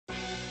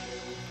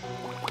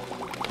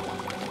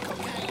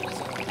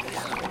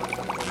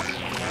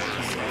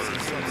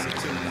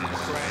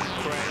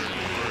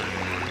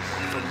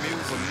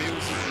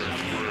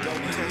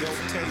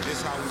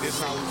This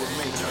how we would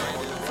make it.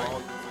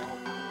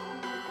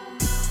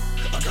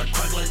 I got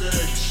crack like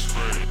eggs.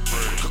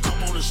 Cook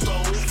up on the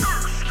stove.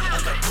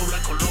 I got dough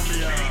like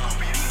Colombia.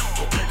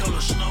 Go cake on the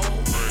snow.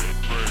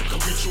 Go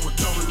get you a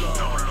double up.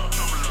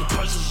 The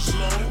prices is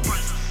low.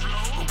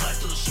 Go back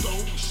to the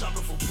stove.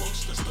 Shopping for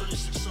books. That's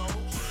 36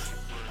 souls.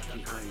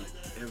 Behind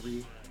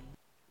every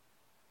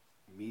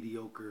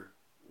mediocre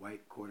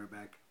white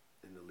quarterback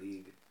in the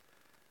league,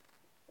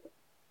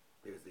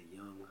 there's a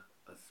young,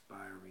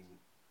 aspiring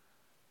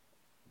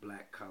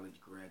black college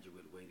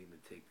graduate waiting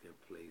to take their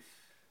place.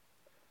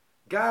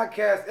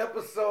 Godcast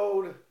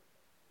episode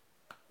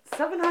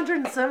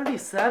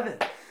 777.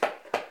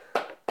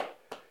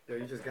 Yo,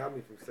 you just got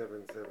me from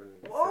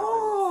 777.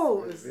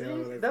 Whoa!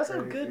 Yeah, That's a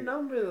crazy. good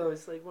number, though.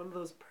 It's like one of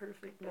those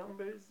perfect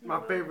numbers.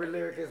 My favorite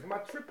lyric is my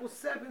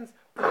 777s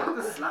put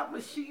the slot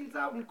machines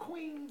out in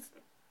Queens.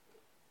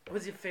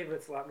 What's your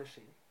favorite slot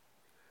machine?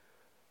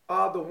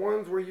 The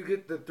ones where you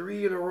get the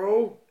 3 in a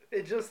row.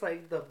 It's just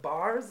like the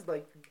bars,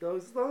 like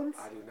those ones?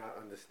 I do not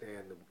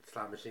understand the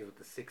slot machines with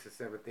the 6 or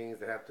 7 things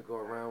that have to go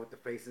around with the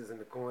faces and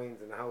the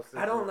coins and the houses.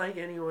 I don't like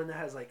anyone that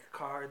has like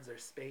cards or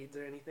spades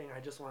or anything.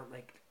 I just want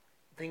like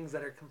things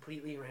that are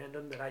completely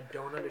random that I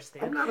don't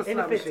understand. I'm not a and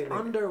slot if it's machine nigga.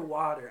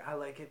 Underwater, I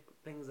like it.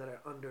 Things that are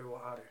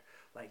underwater,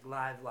 like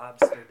live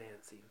lobster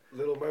dancing.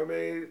 Little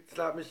Mermaid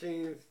slot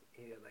machines.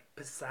 Yeah, like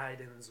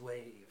Poseidon's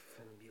Wave,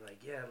 and be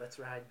like, yeah, let's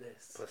ride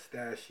this.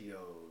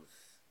 Pistachios.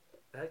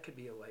 That could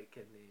be a white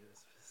kid name.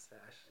 It's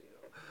Pistachio.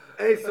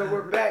 Hey, so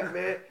we're back,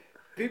 man.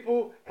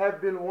 People have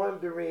been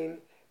wondering.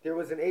 There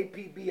was an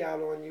APB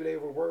out on you. They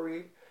were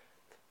worried.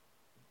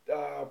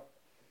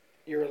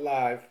 You're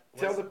alive.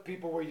 Tell the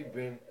people where you've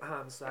been.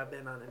 So I've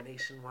been on a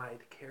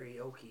nationwide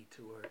karaoke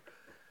tour,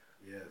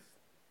 Yes.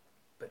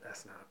 but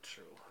that's not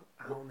true.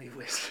 I only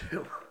wish it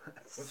was.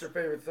 What's your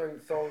favorite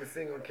song to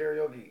sing on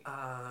karaoke?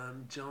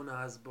 Joan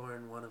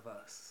Osborne, One of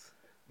Us.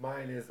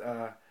 Mine is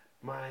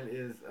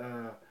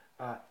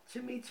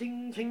Chimmy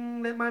ching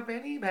ching, let my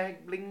fanny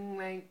pack bling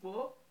like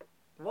whoop.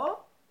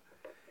 What?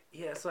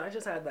 Yeah, so I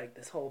just had like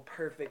this whole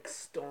perfect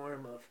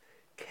storm of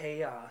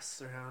chaos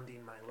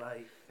surrounding my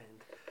life,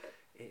 and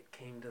it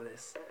came to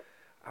this.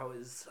 I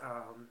was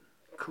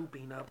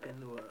cooping up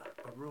into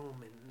a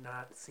room and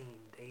not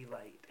seeing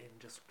daylight and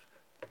just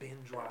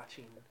binge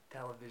watching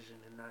television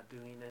and not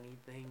doing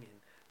anything and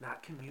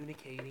not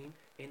communicating,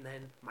 and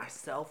then my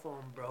cell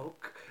phone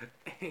broke,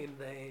 and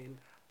then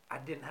I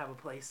didn't have a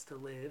place to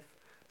live,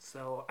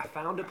 so I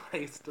found a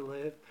place to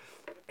live,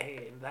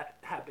 and that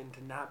happened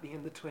to not be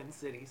in the Twin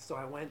Cities, so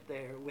I went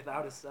there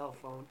without a cell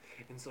phone,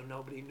 and so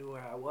nobody knew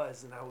where I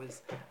was, and I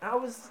was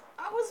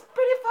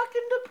pretty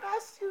fucking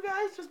depressed, you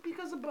guys, just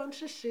because a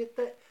bunch of shit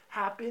that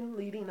happened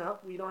leading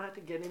up. We don't have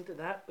to get into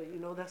that, but you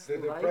know that's The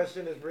life.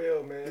 depression is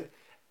real, man.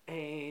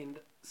 And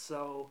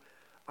so,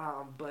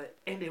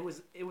 and it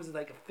was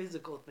like a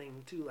physical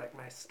thing too. Like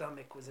my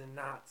stomach was in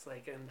knots,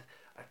 like, and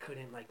I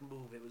couldn't like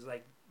move. It was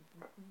like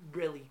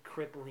really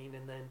crippling.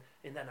 And then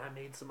I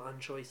made some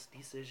unchoice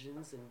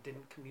decisions and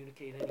didn't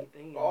communicate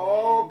anything. And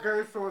Oh,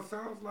 okay. So it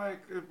sounds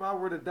like if I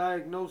were to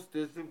diagnose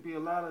this, it'd be a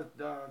lot of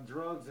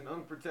drugs and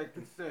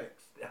unprotected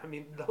sex. I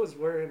mean, those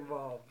were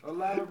involved. A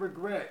lot of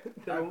regret.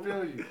 I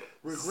feel you.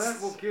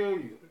 Regret will kill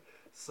you.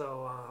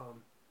 So,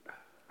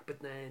 but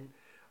then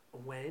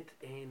went,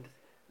 and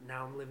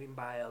now I'm living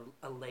by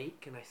a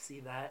lake, and I see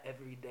that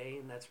every day,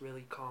 and that's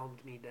really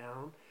calmed me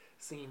down.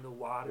 Seeing the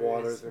water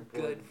is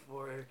good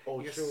for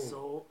your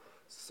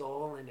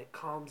soul, and it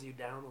calms you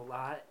down a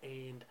lot,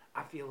 and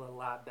I feel a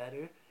lot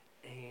better,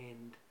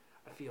 and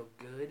I feel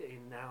good,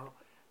 and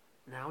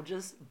now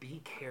just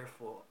be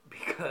careful,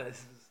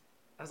 because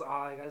that's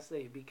all I gotta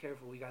say. Be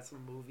careful. We got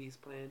some movies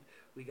planned.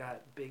 We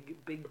got big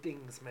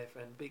things, my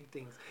friend. Big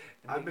things.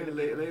 And I've been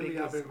lately.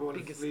 I've been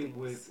going to sleep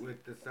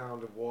with the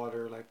sound of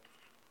water, like,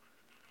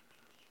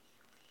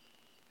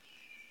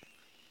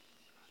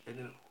 and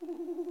then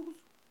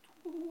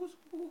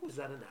Is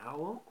that an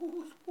owl?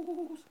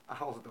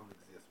 owls don't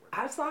exist. Man.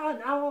 I saw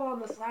an owl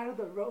on the side of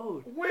the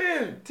road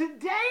When?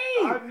 today.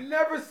 I've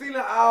never seen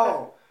an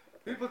owl.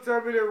 People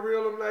tell me they're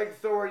real. I'm like,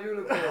 so are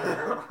unicorns.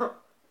 Man.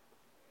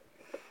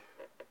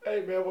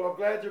 Hey man, well I'm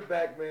glad you're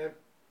back, man.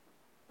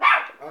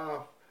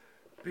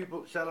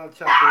 People, shout out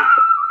Chopper.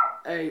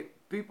 Hey,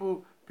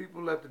 people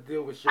have to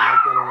deal with shit like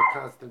that on a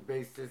constant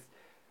basis.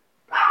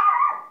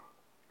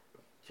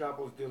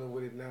 Chapo's dealing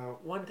with it now.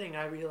 One thing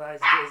I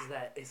realized is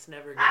that it's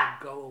never gonna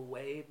go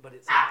away, but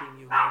it's something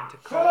you learn to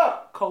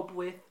cope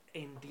with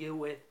and deal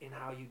with, and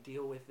how you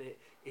deal with it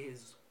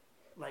is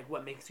like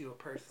what makes you a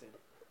person.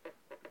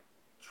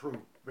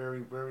 True, very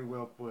very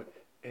well put,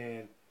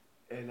 and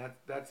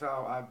that's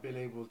how I've been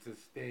able to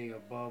stay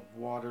above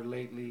water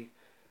lately,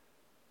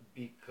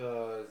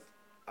 because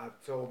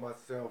I've told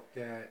myself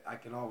that I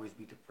can always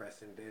be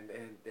depressed,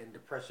 and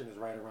depression is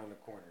right around the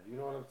corner. You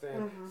know what I'm saying?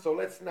 Mm-hmm. So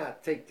let's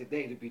not take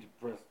today to be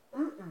depressed.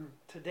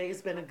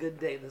 Today's been a good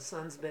day. The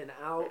sun's been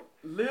out.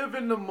 Live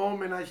in the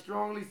moment. I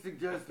strongly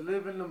suggest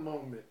live in the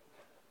moment.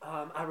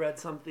 I read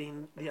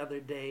something the other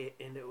day,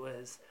 and it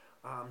was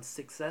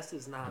Success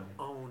is not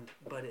owned,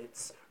 but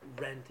it's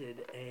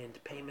rented,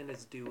 and payment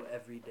is due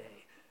every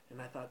day.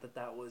 And I thought that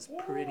that was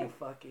pretty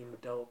fucking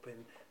dope.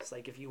 And it's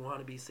like if you want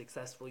to be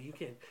successful, you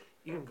can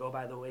go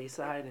by the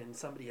wayside, and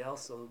somebody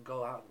else will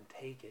go out and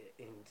take it.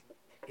 And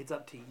it's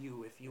up to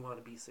you if you want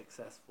to be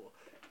successful.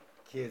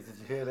 Kids, did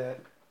you hear that?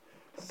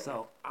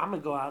 So I'm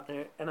gonna go out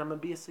there and I'm gonna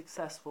be a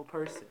successful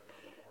person.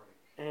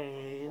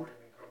 And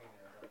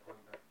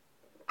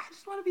I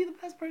just want to be the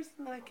best person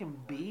that I can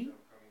be.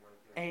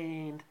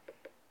 And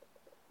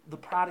the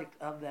product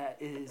of that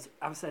is,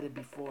 I've said it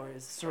before,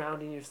 is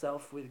surrounding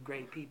yourself with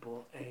great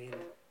people. And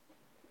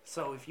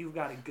so if you've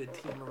got a good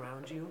team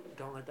around you,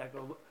 don't let that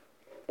go.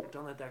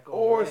 Don't let that go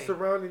Or away.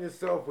 surrounding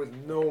yourself with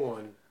no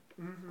one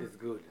is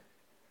good.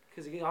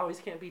 Because you always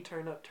can't be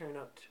turn up.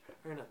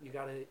 You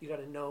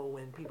gotta know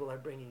when people are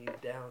bringing you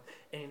down,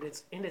 and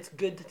it's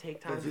good to take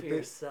time for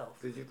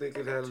yourself. Did you think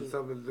it had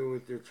something to do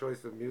with your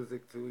choice of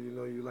music too? You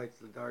know, you like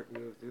the dark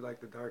music, you like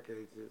the dark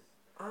ages.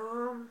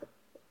 I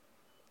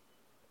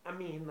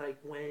mean, like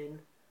when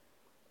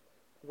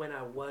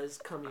I was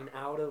coming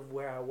out of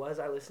where I was,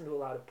 I listened to a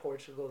lot of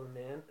Portugal the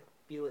Man.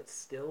 Feel It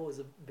Still was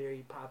a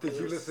very popular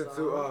Did you listen song.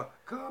 to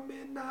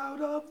Coming Out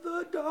of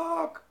the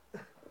Dark?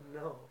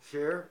 No.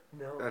 Cher?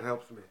 No. That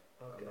helps me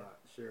Okay. a lot.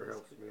 Cher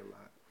helps me a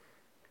lot.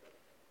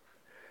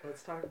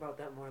 Let's talk about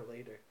that more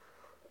later.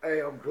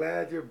 Hey, I'm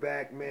glad you're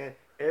back, man.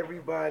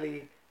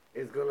 Everybody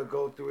is gonna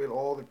go through it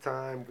all the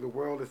time. The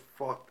world is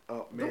fucked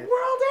up, man. The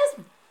world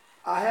is.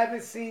 I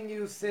haven't seen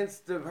you since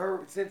the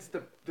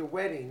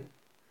wedding,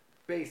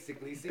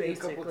 basically. Seen you a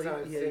couple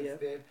times since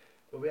then,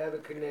 but we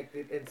haven't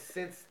connected. And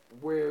since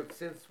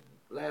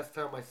last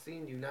time I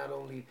seen you, not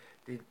only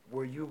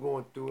were you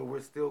going through it,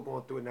 we're still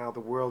going through it now. The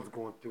world's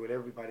going through it.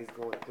 Everybody's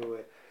going through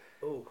it.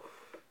 Oh.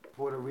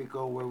 Puerto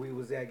Rico, where we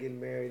was at getting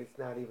married, it's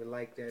not even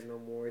like that no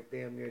more. It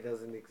damn near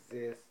doesn't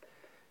exist.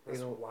 They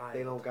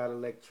don't got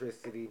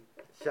electricity.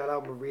 Shout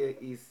out Maria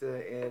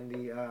Issa and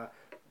the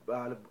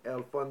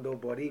El Fondo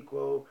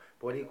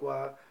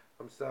Boricua.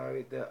 I'm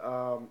sorry.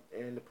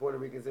 And the Puerto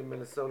Ricans in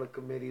Minnesota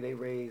committee, they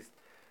raised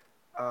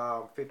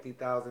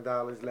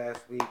 $50,000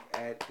 last week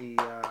at the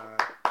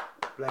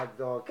Black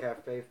Dog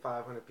Cafe.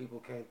 500 people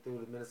came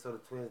through. The Minnesota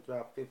Twins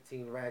dropped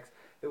 15 racks.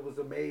 It was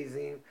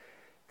amazing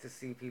to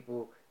see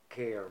people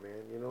care,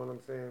 man. You know what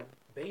I'm saying?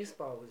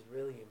 Baseball was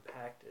really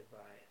impacted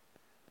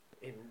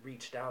by and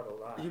reached out a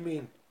lot. You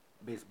mean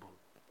baseball?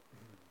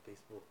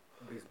 Baseball.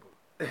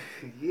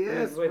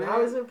 Yes, when man. I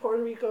was in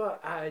Puerto Rico,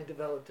 I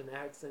developed an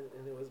accent,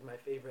 and it was my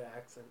favorite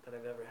accent that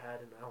I've ever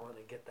had, and I want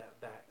to get that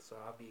back. So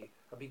I'll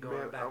be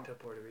going back to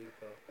Puerto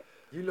Rico.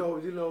 You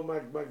know,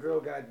 my girl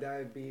got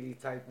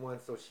diabetes type 1,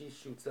 so she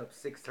shoots up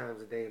 6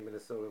 times a day in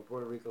Minnesota. In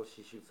Puerto Rico,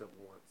 she shoots up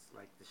once.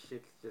 Like, the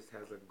shit just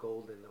has a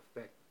golden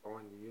effect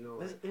on you, you know?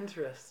 That's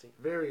interesting.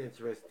 Very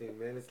interesting,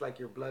 man. It's like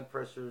your blood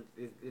pressure,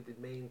 it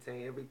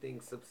maintains, everything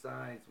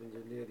subsides when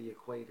you're near the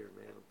equator,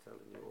 man. I'm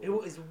telling you. It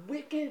was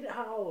wicked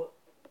how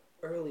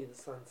early the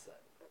sun set.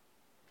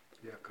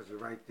 Yeah, because you're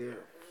right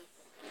there.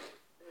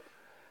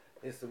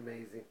 It's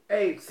amazing.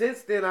 Hey,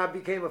 since then, I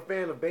became a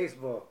fan of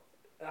baseball.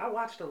 I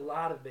watched a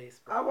lot of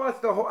baseball. I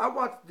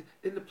watched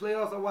in the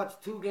playoffs. I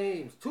watched 2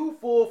 games, 2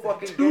 full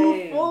fucking games.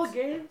 2 full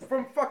games?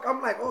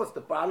 I'm like, oh, it's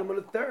the bottom of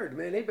the 3rd,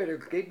 man. They better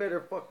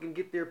fucking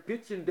get their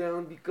pitching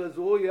down because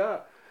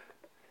yeah.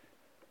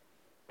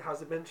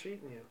 How's it been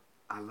treating you?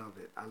 I love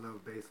it. I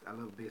love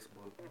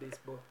baseball.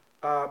 Baseball.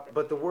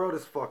 But the world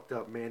is fucked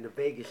up, man. The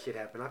Vegas shit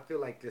happened. I feel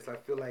like the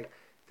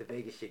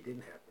Vegas shit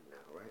didn't happen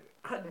now, right?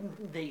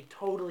 They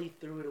totally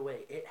threw it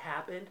away. It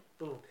happened.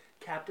 Boom.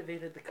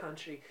 Captivated the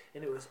country,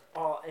 and it was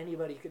all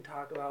anybody could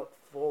talk about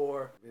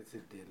for. Vince,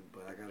 it didn't,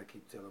 but I gotta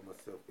keep telling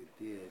myself it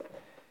did.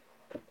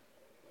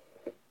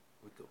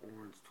 With the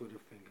orange Twitter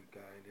finger guy,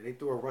 and they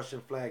threw a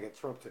Russian flag at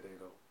Trump today,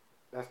 though.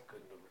 That's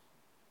good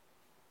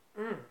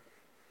news.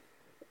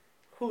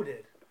 Who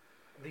did?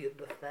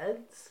 The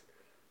feds?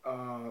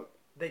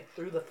 They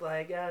threw the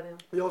flag at him.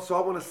 Yo, so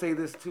I want to say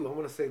this too. I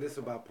want to say this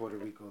about Puerto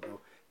Rico, though.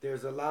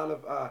 There's a lot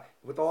of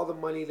with all the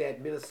money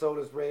that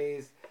Minnesota's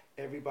raised.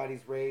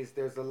 Everybody's raised.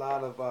 There's a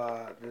lot of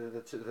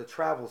the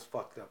travel's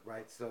fucked up,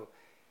 right? So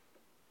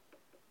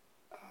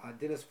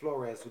Dennis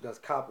Flores, who does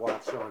Cop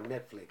Watch on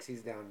Netflix,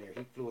 he's down there.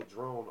 He flew a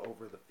drone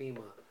over the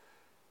FEMA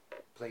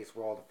place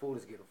where all the food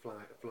is getting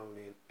flown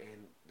in,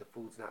 and the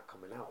food's not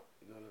coming out.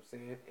 You know what I'm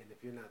saying? And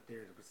if you're not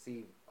there to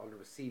receive on the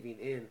receiving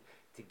end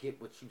to get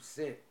what you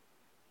sent,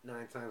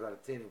 9 times out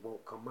of 10 it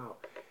won't come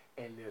out.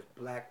 And there's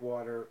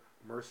Blackwater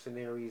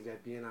mercenaries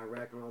that be in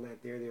Iraq and all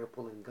that. They're there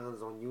pulling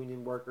guns on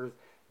union workers.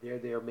 They're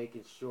there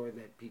making sure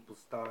that people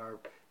starve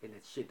and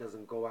that shit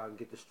doesn't go out and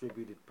get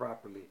distributed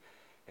properly.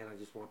 And I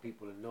just want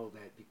people to know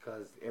that,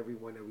 because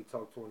everyone that we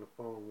talk to on the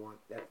phone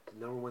that's the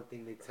number one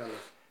thing they tell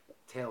us,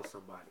 tell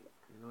somebody.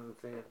 You know what I'm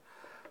saying?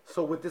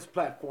 So with this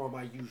platform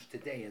I use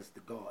today as the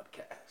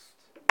Godcast,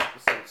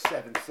 episode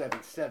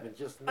 777,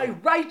 just know, A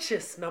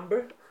righteous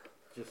number.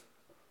 just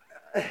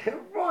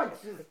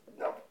righteous.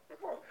 No,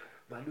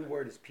 my new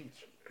word is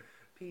peachy.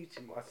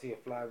 Peachy. I see a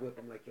fly whip,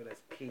 I'm like, yo,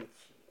 that's peachy.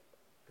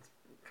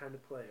 Kind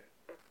of player.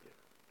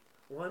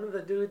 one of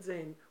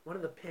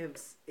the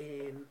pimps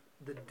in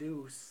The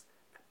Deuce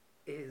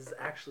is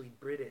actually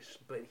British,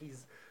 but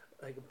he's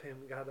like a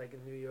pimp, got like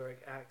a New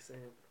York accent.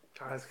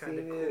 I've Talks kind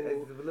seen of it.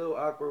 cool. It's a little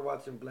awkward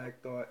watching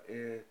Black Thought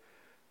and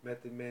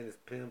Method Man as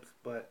pimps,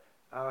 but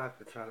I'll have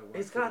to try to watch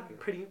It's it got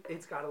again.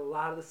 It's got a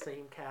lot of the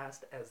same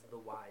cast as The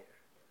Wire.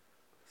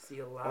 See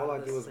a lot. All I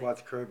of do the is same.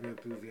 watch Curb Your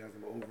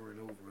Enthusiasm over and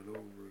over and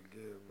over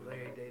again. Man.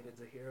 Larry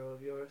David's a hero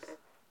of yours.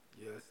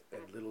 Yes,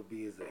 and Little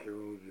B is a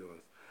hero of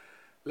yours.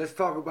 Let's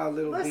talk about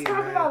Little Let's B, talk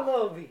man. about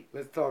Lil B.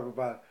 Let's talk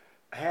about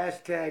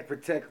hashtag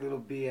protect Little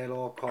B at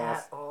all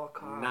costs. At all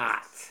costs.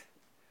 Not.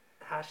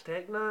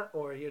 Hashtag not,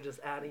 or you're just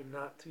adding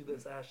not to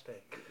this hashtag.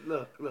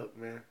 Look,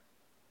 man.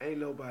 Ain't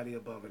nobody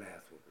above an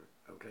ass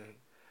whooping, okay?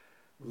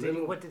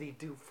 What did he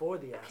do for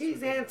the ass? He's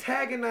whooping?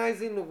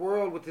 antagonizing the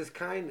world with his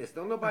kindness.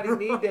 Don't nobody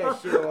need that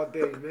shit all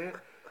day, man.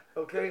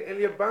 Okay? And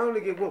you're bound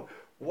to get whooped.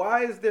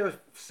 Why is there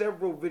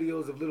several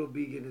videos of Little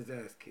B getting his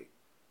ass kicked?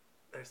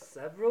 There's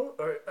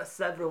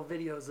several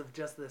videos of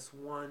just this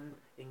one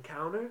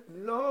encounter.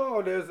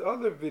 No, there's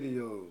other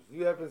videos.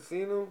 You haven't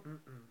seen them?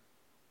 Mm-mm.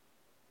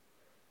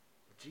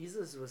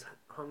 Jesus was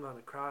hung on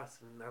a cross,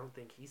 and I don't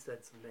think he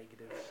said some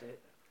negative shit.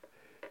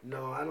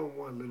 No, I don't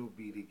want Little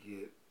B to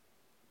get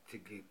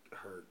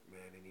hurt,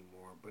 man,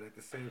 anymore. But at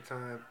the same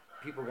time,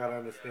 people gotta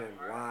understand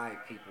why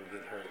people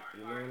get hurt.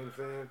 You know what I'm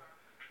saying?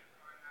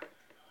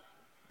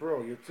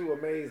 Bro, you're too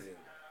amazing.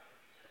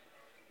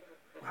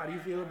 How do you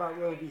feel about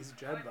Lil B's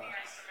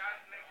dreadlocks?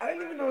 I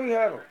didn't even know he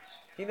had them.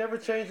 He never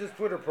changed his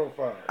Twitter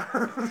profile.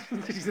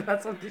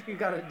 That's something you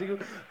gotta do.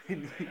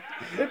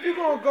 If you're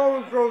gonna go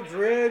and grow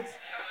dreads,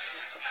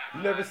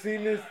 you never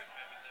seen this?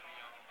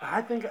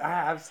 I think I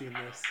have seen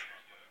this.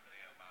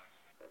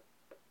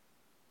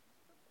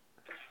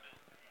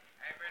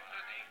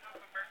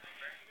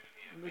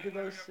 Look at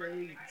those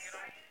shades.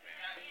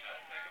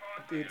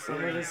 Dude,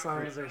 some of his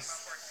songs are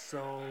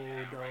so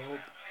dope.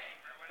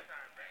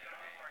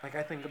 Like,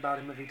 I think about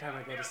him every time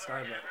I go to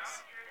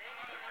Starbucks.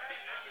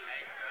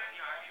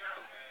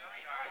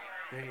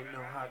 There ain't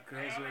no hot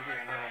girls with me.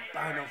 I don't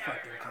buy no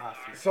fucking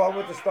coffee. So I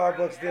went to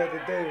Starbucks the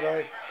other day,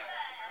 right?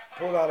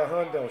 Pulled out a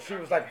hundo. She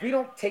was like, "We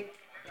don't take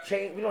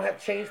change. We don't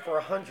have change for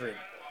 100."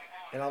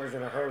 And I was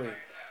in a hurry,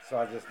 so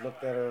I just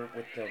looked at her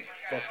with the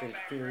fucking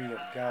fury of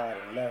God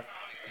and left.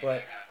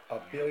 But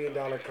 $1 billion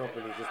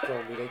company just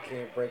told me they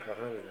can't break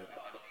 100.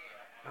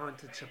 I went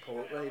to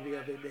Chipotle the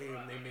other day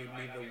and they made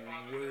me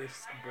the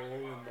worst bowl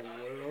in the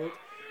world.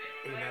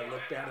 And I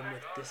looked at him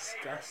with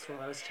disgust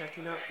while I was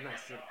checking out, and I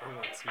said, "I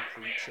want some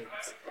free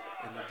chips."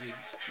 And the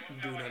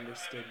dude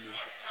understood me.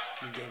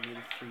 He gave me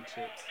the free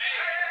chips.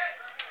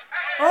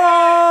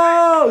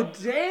 Oh,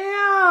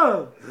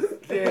 damn!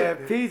 Yeah,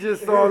 P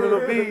just saw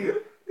Little B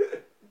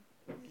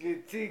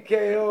get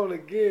TKO'd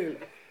again.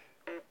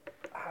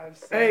 I've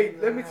seen Hey,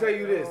 let me that. tell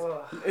you this.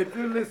 Ugh. If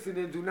you're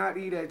listening, do not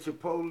eat at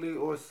Chipotle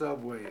or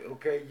Subway,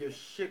 okay? Your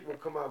shit will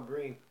come out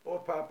green.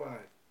 Or Popeye.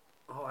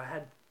 Oh, I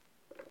had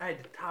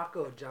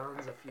Taco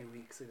John's a few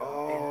weeks ago,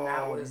 Oh, and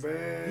that was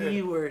man.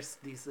 the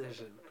worst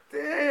decision.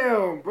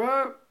 Damn,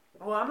 bro.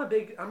 Well, I'm a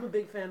big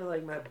fan of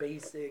like my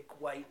basic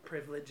white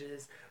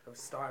privileges of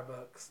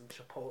Starbucks and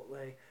Chipotle.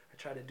 I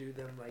try to do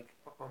them like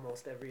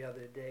almost every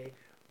other day,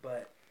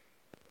 but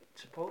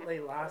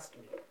Chipotle lost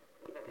me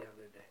the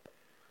other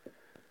day.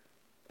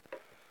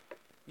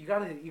 You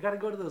gotta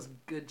go to those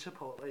good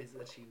Chipotles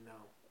that you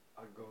know.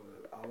 I go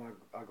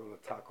to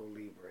Taco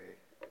Libre.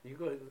 You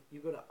go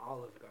to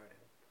Olive Garden.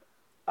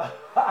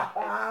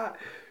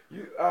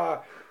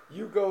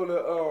 You go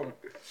to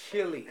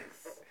Chili's.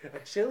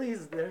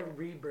 Chili's, they're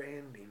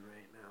rebranding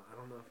right now. I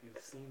don't know if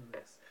you've seen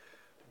this,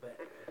 but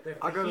their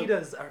I go to-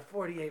 fajitas are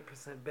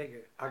 48%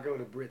 bigger. I go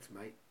to Brits,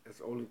 mate. That's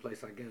the only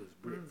place I go is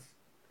Brits.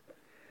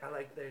 I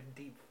like their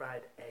deep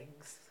fried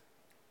eggs.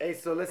 Hey,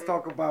 so let's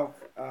talk about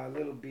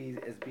Little B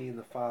as being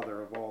the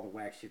father of all the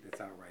whack shit that's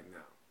out right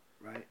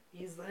now, right?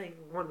 He's like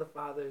one of the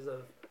fathers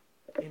of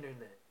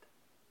internet.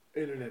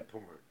 Internet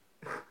porn.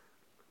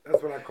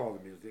 That's what I call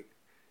the music.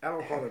 I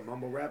don't call it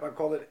mumble rap. I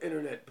call it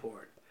internet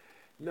porn.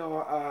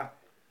 No,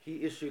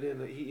 he issued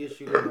in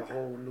a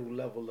whole new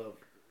level of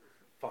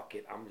fuck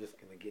it. I'm just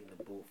gonna get in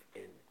the booth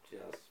and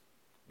just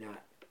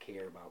not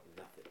care about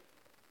nothing.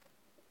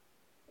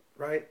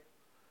 Right?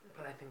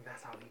 But I think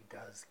that's how he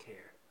does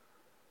care.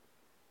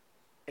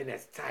 And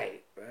that's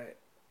tight, right?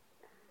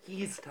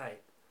 He's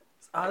tight.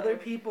 Other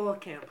people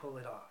can't pull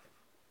it off.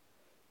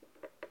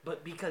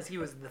 But because he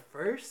was the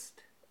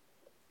first,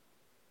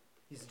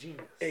 he's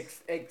genius.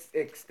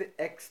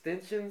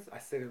 Extensions. I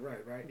said it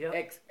right? Yep.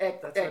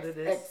 That's what it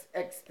is.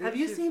 Extensions. Have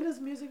you seen this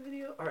music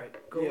video? All right,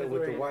 go Yeah,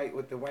 with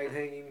right. the white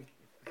hanging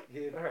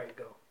kid. All right,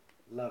 go.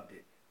 Loved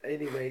it.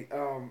 Anyway,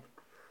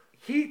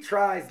 he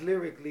tries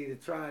lyrically to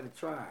try.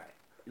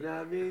 You know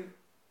what I mean?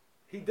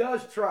 He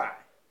does try.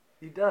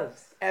 He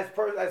does. As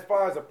far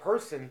as a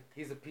person,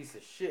 he's a piece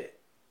of shit.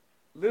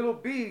 Little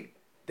B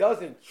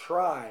doesn't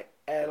try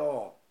at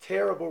all.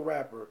 Terrible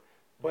rapper,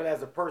 but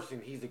as a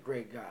person, he's a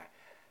great guy.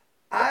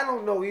 I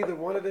don't know either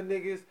one of the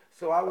niggas,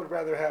 so I would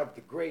rather have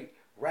the great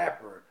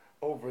rapper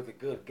over the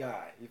good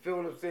guy. You feel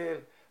what I'm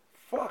saying?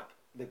 fuck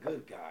the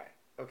good guy,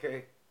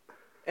 okay?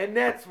 And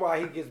that's why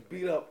he gets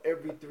beat up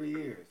every 3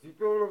 years. You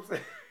feel what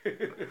I'm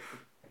saying?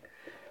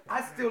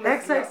 I still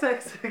listen to-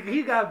 XXX,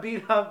 he got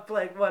beat up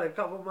like what a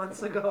couple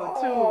months ago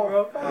Oh, too,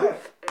 bro. fuck.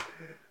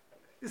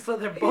 So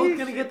they're both He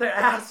gonna should- get their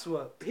ass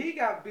whooped. He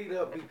got beat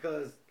up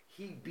because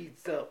he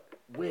beats up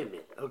women.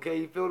 Okay,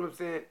 you feel what I'm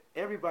saying?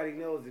 Everybody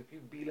knows if you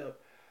beat up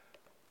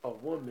a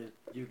woman,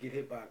 you get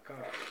hit by a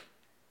car.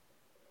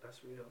 That's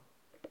real.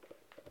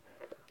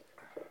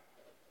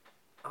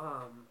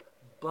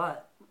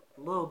 But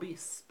Lil B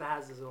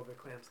spazzes over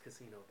Clams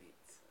Casino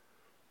beats.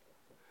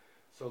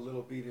 So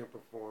Lil B didn't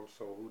perform.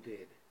 So who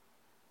did?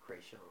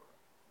 Krayshawn.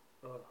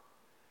 Oh.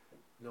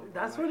 No, one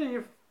That's liked- one of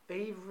your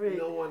favorite.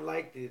 No one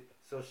liked it.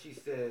 So she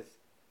says,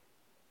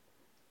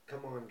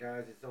 "Come on,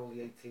 guys, it's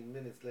only 18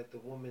 minutes. Let the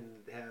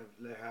woman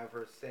have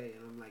her say."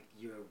 And I'm like,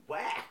 "You're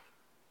whack."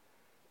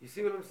 You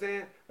see what I'm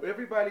saying? But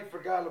everybody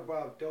forgot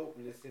about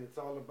dopeness, and it's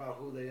all about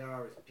who they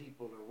are as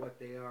people, or what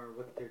they are,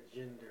 what's their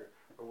gender,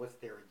 or what's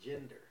their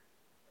agenda.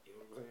 You know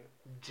what I'm saying?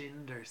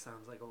 Ginger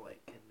sounds like a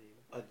white kid name.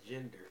 A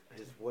gender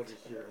is what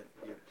is your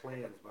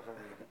plans behind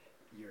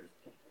your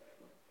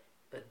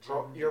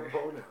your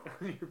pronoun.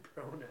 Your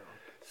pronoun.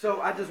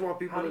 So I just want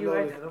people How to do you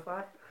know. This.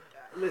 identify?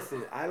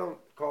 Listen, I don't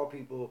call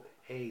people,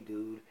 "Hey,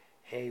 dude,"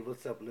 "Hey,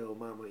 what's up, little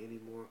mama,"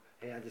 anymore.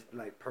 Hey, I just be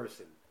like,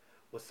 "Person,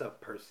 what's up,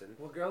 person?"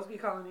 Well, girls be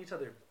calling each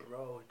other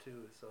bro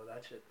too, so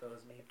that shit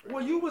throws me. For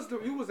Well, you was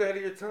ahead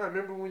of your time.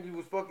 Remember when you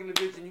was fucking the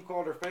bitch and you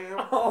called her fam?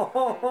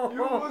 Oh,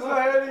 You was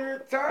ahead of your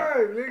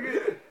time,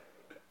 nigga.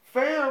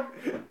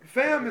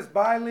 Fam is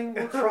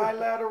bilingual,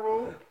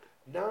 trilateral,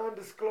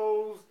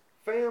 non-disclosed.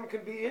 Fam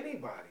can be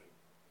anybody.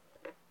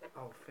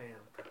 Oh fam.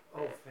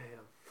 Oh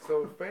fam.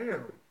 So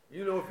fam,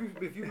 you know,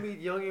 if you meet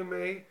Young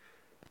M.A.,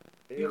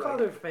 You call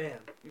her fam.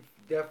 You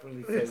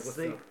definitely say what's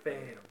Say up,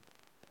 fam.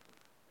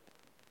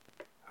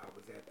 I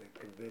was at the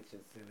convention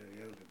center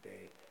the other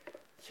day,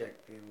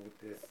 checked in with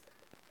this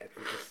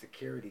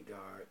security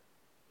guard.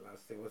 And I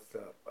said, "What's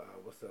up?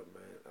 What's up,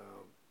 man?"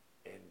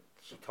 And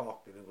she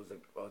talked, and it was a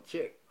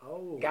chick.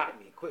 Oh. Got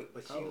me quick,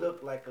 but she Oh.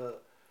 looked like a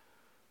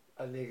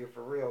nigga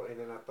for real. And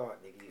then I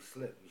thought, nigga, you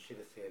slipped. You should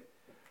have said,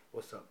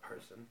 "What's up,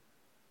 person?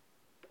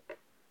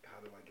 How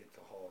do I get to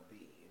Hall B?"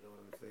 You know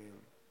what I'm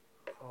saying?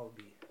 Hall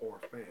B. Or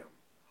fam.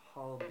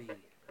 Hall B.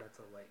 That's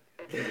a white.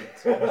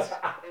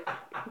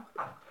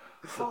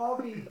 Hall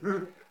B.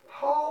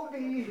 Hall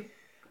B.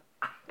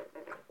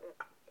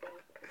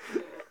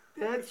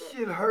 That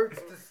shit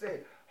hurts to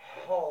say.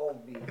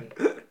 Hall B.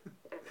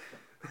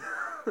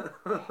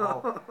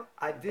 Hall.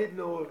 I did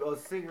know a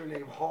singer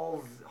named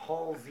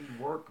Halsey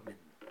Workman.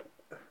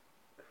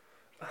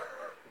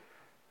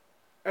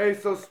 Hey,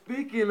 so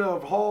speaking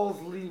of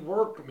Halsey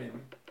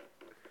Workman.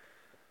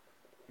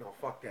 No,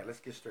 fuck that. Let's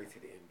get straight to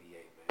the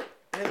NBA, man.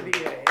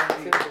 NBA.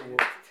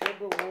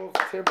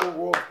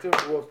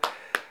 Timberwolves.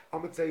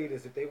 I'm gonna tell you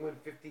this: if they win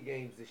 50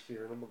 games this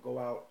year, and I'm gonna go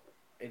out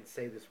and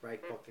say this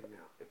right fucking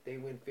now, if they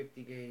win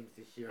 50 games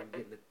this year, I'm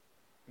getting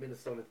a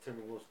Minnesota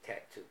Timberwolves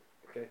tattoo.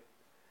 Okay.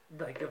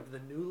 Like of the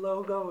new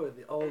logo or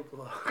the old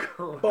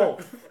logo?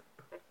 Both.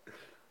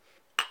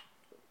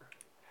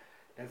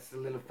 That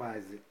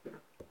solidifies it.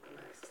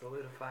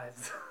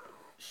 Solidifies.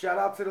 Shout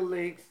out to the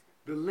Lynx.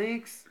 The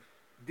Lynx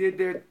did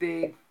their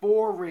thing.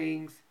 4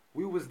 rings.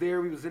 We was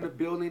there. We was in the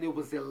building. It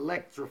was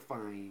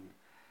electrifying.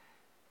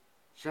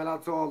 Shout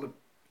out to all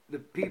the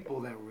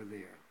people that were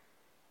there.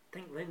 I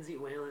think Lindsay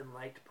Whalen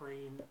liked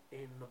playing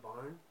in the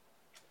barn.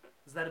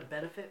 Is that a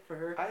benefit for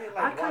her? I didn't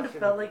I like kind of watching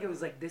felt it. like it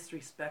was like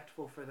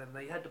disrespectful for them.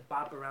 They had to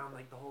bop around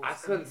like the whole I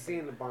couldn't season. see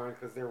in the barn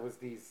because there was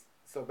these.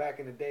 So back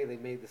in the day, they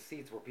made the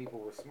seats where people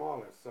were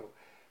smaller. So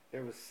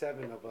there was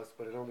 7 of us,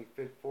 but it only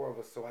fit 4 of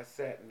us. So I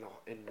sat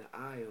in the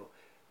aisle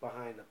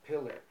behind a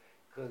pillar,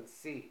 couldn't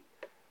see.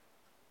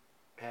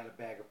 Had a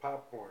bag of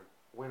popcorn.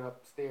 Went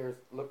upstairs,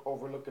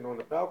 overlooking on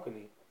the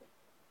balcony.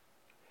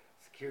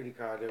 Security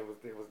guard was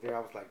there. I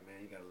was like,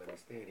 "Man, you gotta let me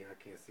stand here. I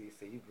can't see." He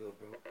said, "You good,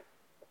 bro?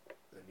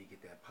 Let me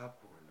get that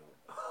popcorn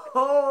though. I'm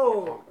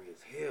Oh! hungry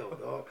as hell,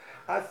 dog."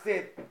 I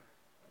said,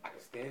 "I can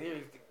stand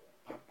here."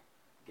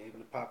 Gave him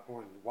the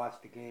popcorn and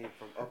watched the game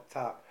from up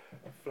top.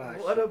 Fly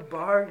What shit. a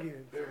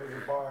bargain. It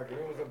was a bargain.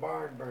 It was a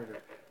barn burner.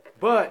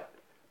 But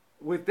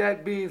with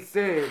that being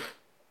said,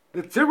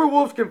 the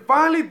Timberwolves can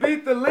finally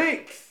beat the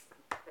Lynx.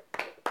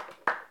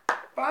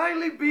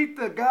 Finally beat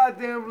the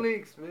goddamn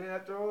Lynx, man,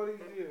 after all these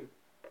years.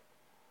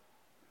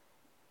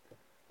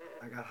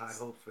 I got high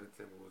hopes for the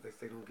Timberwolves. They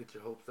say don't get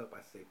your hopes up.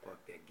 I say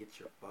fuck that. Get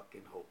your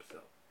fucking hopes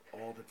up.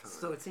 All the time.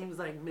 So it seems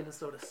like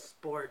Minnesota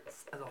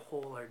sports as a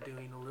whole are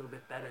doing a little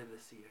bit better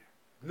this year.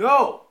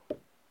 No!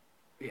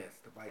 Yes,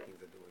 the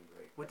Vikings are doing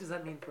great. What does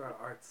that mean for our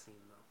art scene,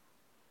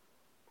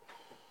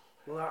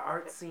 though? Will our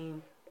art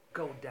scene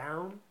go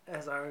down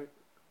as our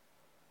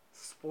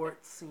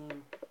sports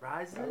scene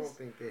rises? I don't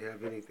think they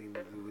have anything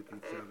to do with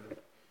each other.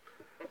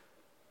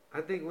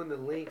 I think when the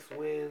Lynx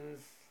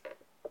wins,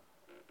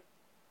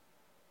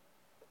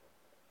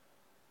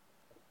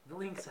 The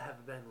Lynx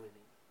have been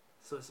winning,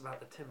 so it's about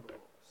the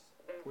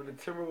Timberwolves. when the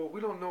Timberwolves, we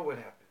don't know what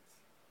happens.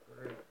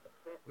 Right?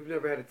 We've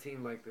never had a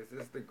team like this.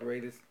 This is the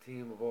greatest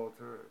team of all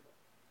time.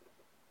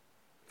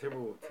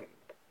 Timberwolves team.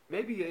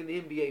 Maybe in the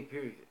NBA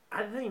period.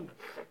 I think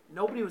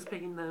nobody was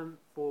picking them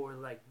for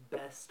like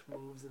best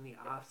moves in the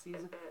off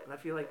season, but I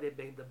feel like they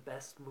made the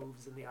best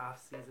moves in the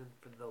off season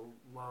for the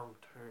long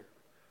term.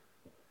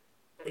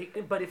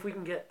 But if we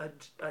can get a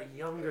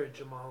younger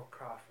Jamal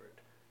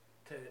Crawford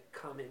to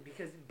come in,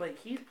 but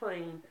he's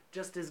playing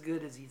just as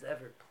good as he's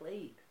ever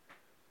played.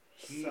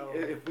 So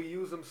If we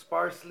use him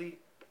sparsely.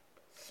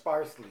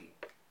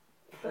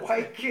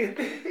 Why can't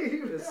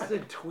it's the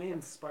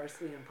twins,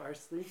 Sparsely and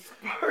Parsley.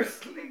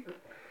 Sparsely.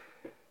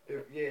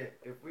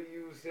 If we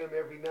use him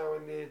every now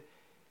and then,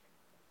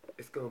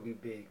 it's gonna be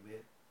big,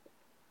 man.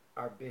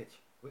 Our bench.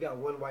 We got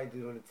one white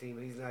dude on the team,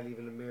 and he's not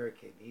even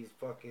American. He's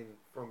fucking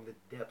from the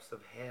depths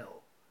of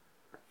hell,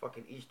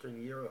 fucking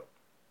Eastern Europe.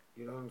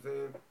 You know what I'm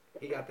saying?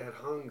 He got that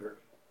hunger.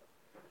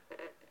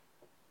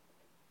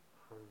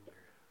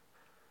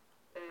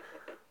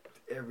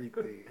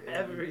 Everything.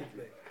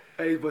 Everything.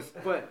 Hey, but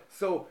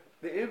so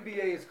the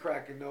NBA is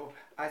cracking though.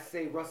 I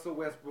say Russell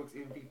Westbrook's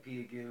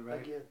MVP again,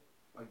 right?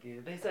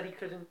 Again. They said he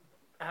couldn't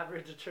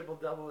average a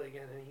triple-double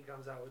again, and he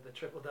comes out with a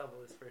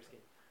triple-double his first game.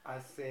 I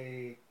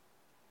say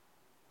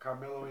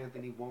Carmelo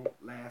Anthony won't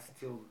last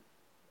till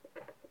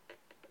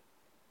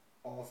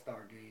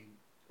All-Star game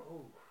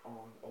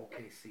on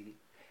OKC.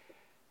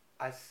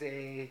 I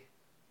say...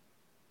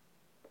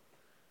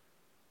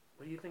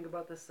 What do you think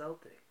about the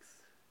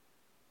Celtics?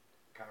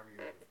 Kyrie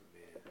Irving's the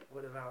man.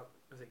 What about,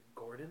 was it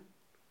Gordon?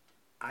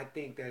 I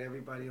think that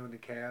everybody on the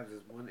Cavs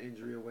is one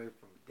injury away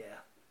from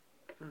death.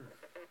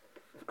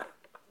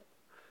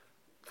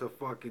 It's a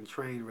fucking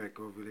train wreck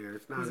over there.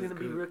 It's not Who's as going to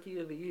be good. Rookie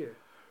of the Year?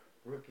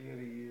 Rookie of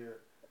the Year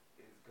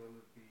is gonna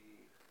be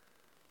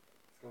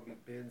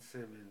Ben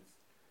Simmons,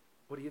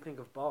 What do you think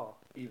of Ball?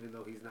 even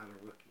though he's not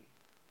a rookie.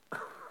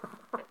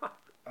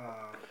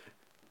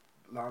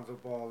 Lonzo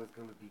Ball is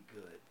gonna be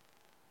good.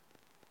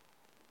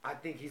 I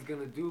think he's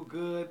gonna do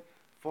good,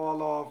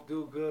 fall off,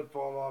 do good,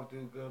 fall off,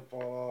 do good,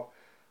 fall off,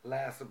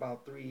 last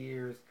about 3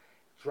 years,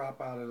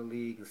 drop out of the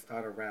league and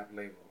start a rap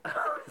label.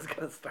 He's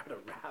going to start a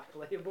rap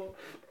label?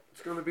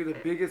 It's gonna be the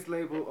biggest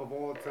label of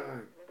all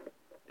time.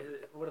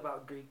 What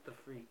about Greek the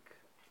Freak?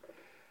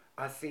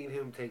 I seen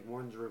him take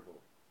one dribble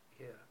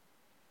Yeah.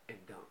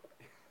 and dunk.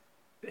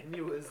 And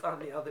you was on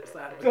the other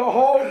side of The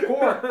whole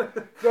court.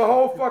 The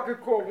whole fucking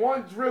court.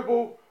 One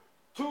dribble,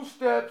 2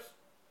 steps,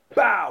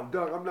 bow,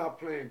 dunk. I'm not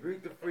playing.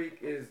 Greek the Freak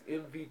is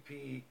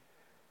MVP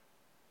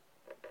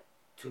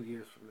 2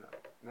 years from now.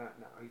 Not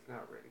now. He's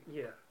not ready.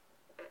 Yeah.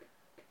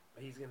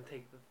 He's going to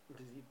take does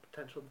he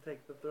potential to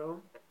take the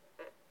throne?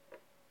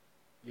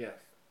 Yes.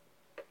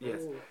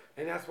 Yes. Ooh.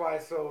 And that's why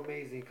it's so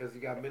amazing, because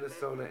you got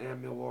Minnesota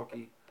and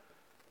Milwaukee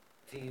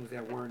teams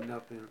that weren't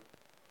nothing.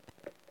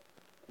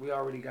 We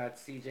already got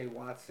C.J.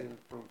 Watson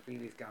from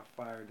Phoenix got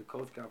fired. The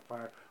coach got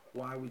fired.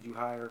 Why would you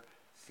hire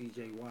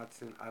C.J.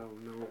 Watson? I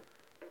don't know.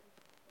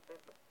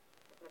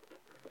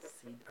 I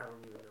don't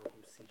even know who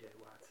C.J.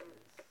 Watson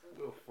is.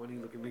 Little funny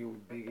looking nigga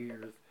with big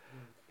ears.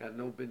 Got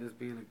no business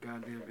being a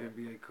goddamn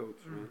NBA coach,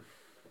 man.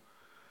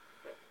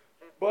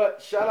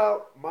 But shout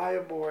out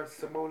Maya Moore,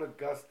 Simone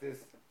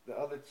Augustus, the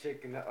other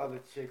chick and the other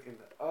chick and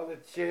the other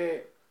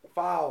chick.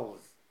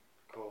 Fouls.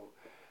 Cool.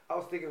 I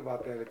was thinking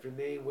about that. If your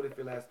name, what if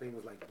your last name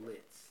was like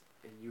Blitz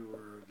and you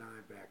were a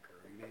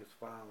linebacker? Your name's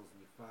Fouls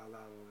and you foul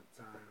out all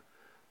the time.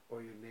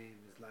 Or your name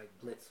is like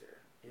Blitzer.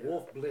 Yeah.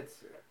 Wolf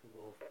Blitzer.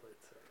 Wolf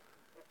Blitzer.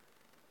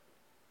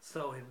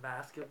 So in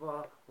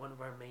basketball, one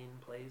of our main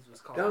plays was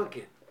called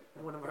Duncan.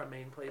 One of our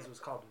main plays was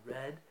called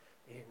Red,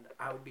 and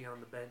I would be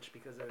on the bench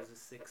because there was a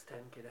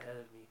 6'10" kid ahead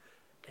of me.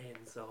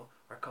 And so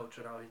our coach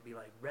would always be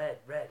like, Red,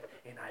 Red.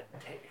 And I'd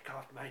take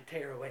off my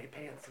tearaway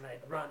pants and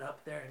I'd run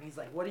up there. And he's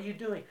like, what are you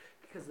doing?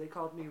 Because they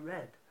called me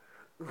Red.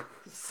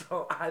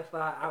 So I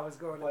thought I was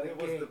going to But the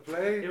it was game. the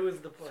play? It was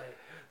the play.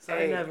 So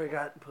Hey. I never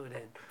got put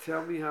in.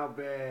 Tell me how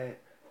bad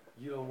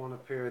you don't want a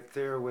pair of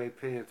tearaway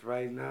pants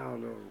right now,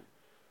 though.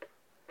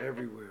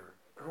 Everywhere.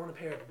 I want a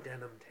pair of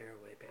denim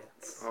tearaway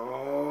pants.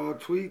 Oh,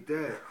 tweet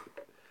that.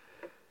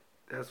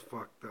 That's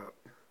fucked up.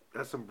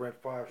 That's some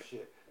Brett Favre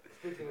shit.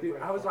 Speaking of Dude,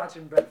 Brett I was Favre,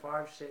 watching Brett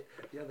Favre shit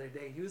the other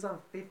day. He was on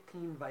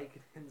 15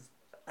 Vicodins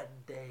a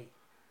day.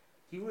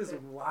 He was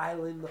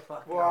wilding the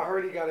fuck Well, I out.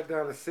 heard he got it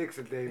down to 6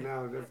 a day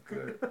now. That's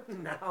good.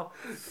 Now,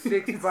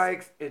 6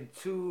 bikes and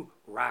 2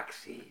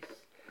 Roxys.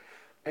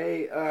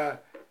 Hey,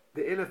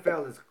 the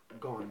NFL is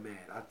gone mad.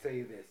 I'll tell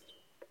you this.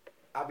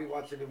 I'll be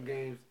watching them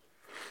games.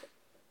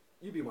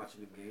 You be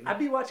watching them games. I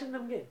be watching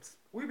them games.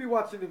 We be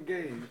watching them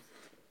games.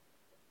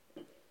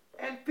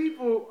 And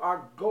people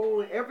are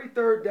going, every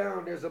third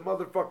down, there's a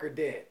motherfucker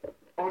dead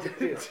on the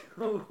field.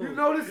 You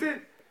notice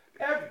it?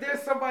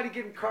 There's somebody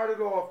getting carted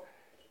off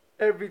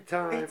every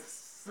time. It's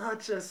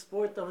such a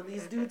sport, though.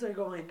 These dudes are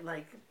going,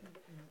 like,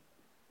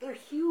 they're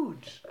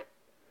huge.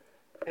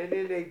 And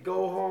then they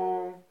go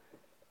home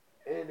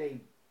and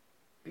they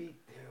beat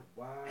their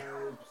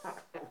wives.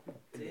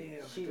 And they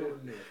Damn, cheat dude.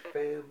 on their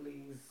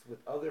families with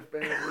other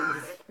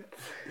families.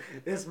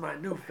 It's my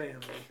new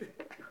family.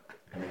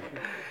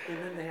 And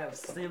then they have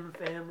sim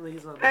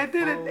families on the And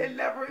then phone. it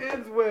never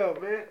ends well,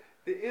 man.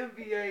 The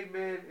NBA,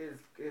 man, is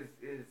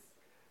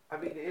I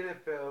mean, the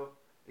NFL,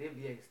 the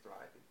NBA is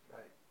thriving,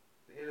 right?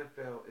 The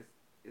NFL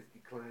is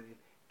declining.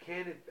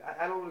 Can it?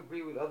 I don't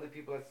agree with other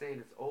people are saying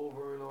it's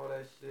over and all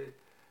that shit.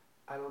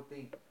 I don't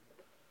think.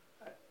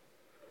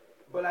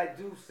 But I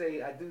do say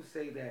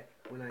that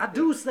when I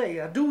do say.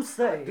 I do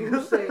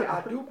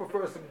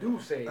prefer some do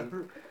say.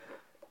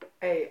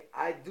 Hey,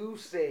 I do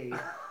say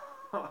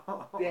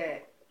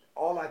that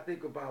all I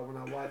think about when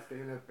I watch the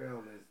NFL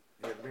is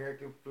the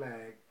American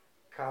flag,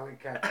 Colin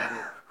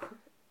Kaepernick,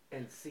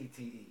 and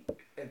CTE,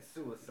 and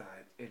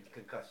suicide, and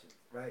concussions,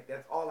 right?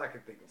 That's all I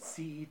can think about.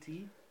 CET?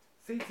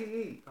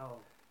 CTE, Oh.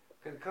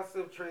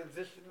 concussive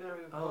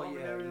transitionary Oh, yeah.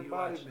 pulmonary You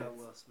watched that embodiment.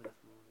 Will Smith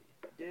movie.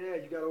 Yeah,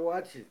 you gotta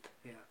watch it.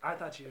 Yeah. I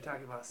thought you were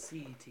talking about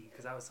CET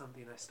because that was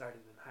something I started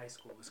in high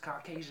school. It was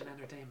Caucasian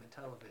Entertainment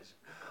Television.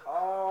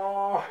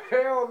 Oh,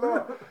 hell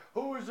no.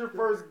 Who was your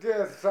first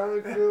guest,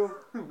 Seinfeld?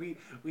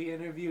 we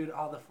interviewed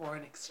all the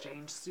foreign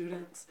exchange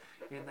students,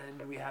 and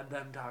then we had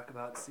them talk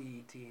about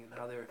CET and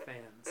how they're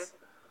fans.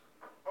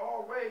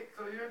 Oh, wait,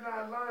 so you're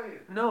not lying.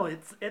 No,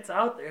 it's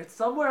out there. It's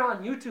somewhere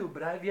on YouTube,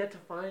 but I've yet to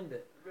find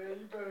it. Man,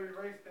 you better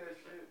erase that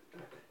shit.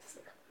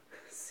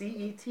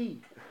 CET.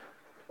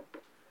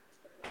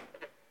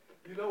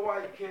 You know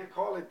why you can't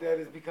call it that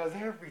is because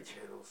every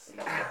channel's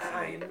CET,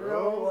 I know.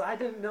 bro. I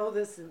didn't know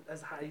this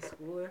as a high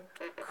schooler.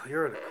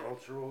 You're the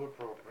cultural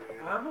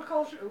appropriator. I'm a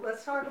culture.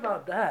 Let's talk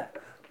about that.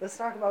 Let's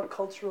talk about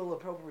cultural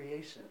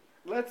appropriation.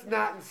 Let's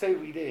not say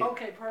we did.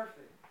 Okay,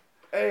 perfect.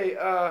 Hey,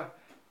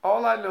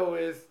 all I know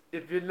is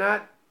if you're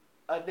not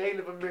a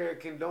Native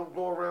American, don't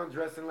go around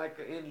dressing like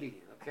an Indian,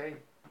 okay?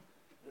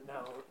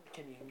 Now,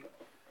 can you?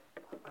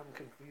 I'm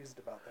confused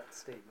about that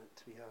statement,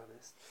 to be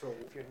honest. So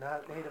If you're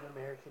not Native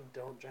American,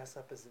 don't dress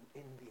up as an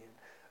Indian.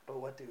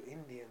 But what do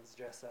Indians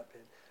dress up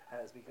in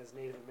as? Because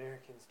Native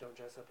Americans don't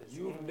dress up as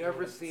you've Indians.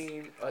 never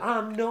seen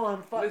a No, I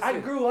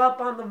Listen. grew up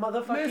on the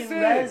motherfucking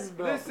res,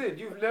 bro. listen,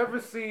 you've never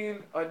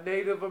seen a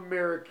Native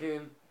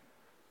American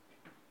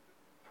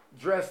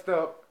dressed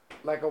up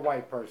like a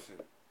white person.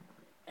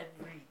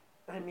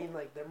 I mean,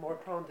 like, they're more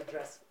prone to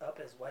dress up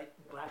as black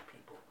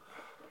people.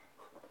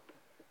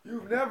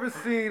 You've never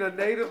seen a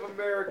Native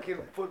American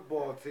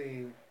football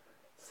team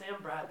Sam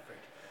Bradford.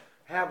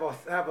 have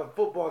a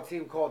football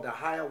team called the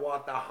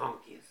Hiawatha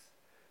Honkies.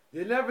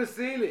 You never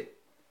seen it.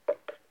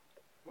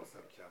 What's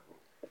up,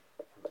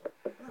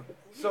 Chapo?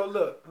 So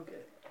look, Okay.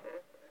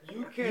 you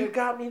You can't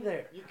got me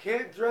there. you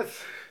can't dress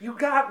You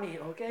got me,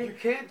 okay? you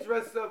can't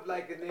dress up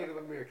like a Native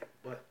American,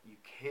 but you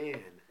can.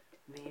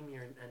 Name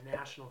a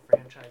national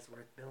franchise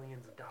worth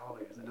billions of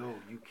dollars. No,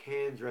 you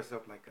can dress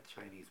up like a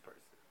Chinese person.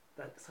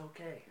 That's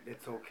okay.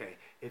 It's okay.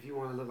 If you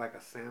want to look like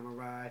a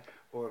samurai,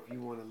 or if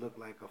you want to look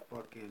like a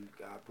fucking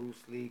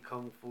Bruce Lee,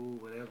 Kung Fu,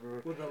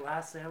 whatever. Well, the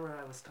last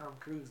samurai was Tom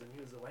Cruise, and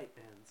he was a white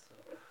man,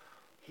 so.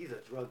 He's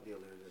a drug dealer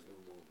in this new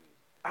movie.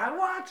 I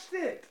watched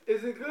it!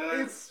 Is it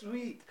good? It's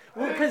sweet.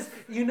 Well, because,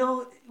 you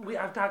know,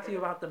 I've talked to you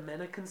about the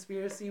Mena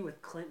conspiracy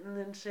with Clinton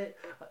and shit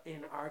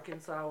in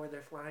Arkansas where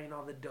they're flying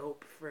all the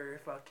dope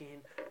for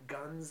fucking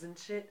guns and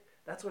shit.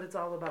 That's what it's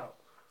all about.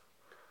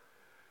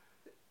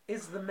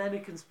 It's the Mena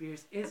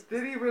conspiracy.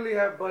 Did he really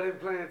have butt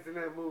implants in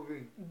that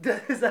movie?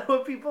 Is that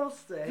what people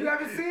say? You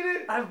haven't seen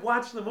it? I've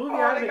watched the movie.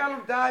 Oh, they got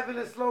him diving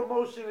in slow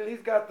motion, and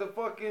he's got the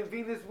fucking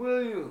Venus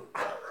Williams.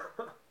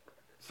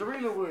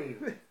 Serena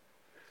Williams.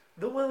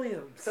 The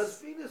Williams. Does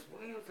Venus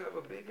Williams have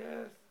a big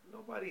ass?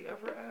 Nobody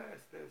ever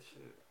asked that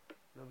shit.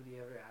 Nobody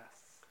ever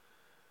asks.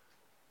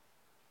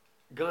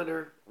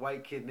 Gunner,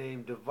 white kid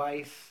named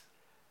Device,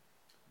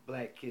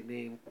 black kid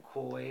named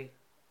Coy.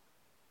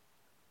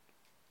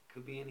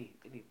 Could be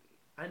anything.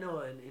 I know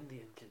an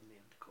Indian kid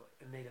named Coy,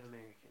 a Native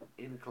American.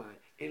 Incline.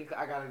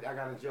 I got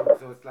a joke.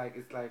 So it's like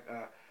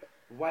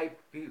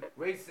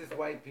racist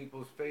white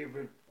people's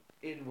favorite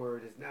N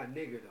word is not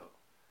nigger though.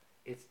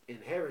 It's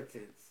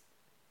inheritance.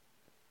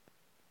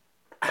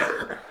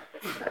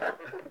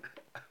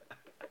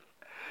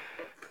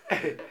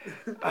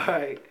 All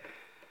right.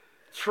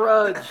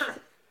 Trudge.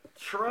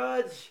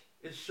 Trudge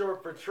is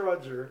short for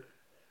trudger.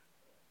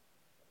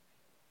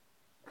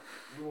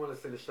 We want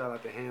to send a shout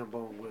out to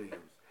Hambone Williams.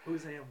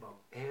 Who's Hambone?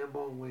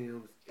 Hambone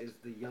Williams is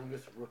the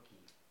youngest rookie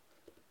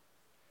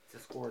to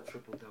score a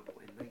triple-double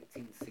in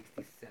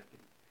 1967.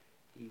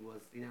 He's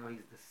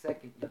the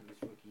second youngest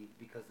rookie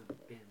because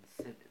of Ben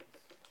Simmons.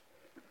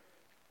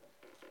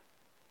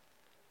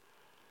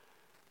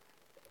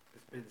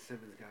 This Ben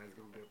Simmons guy is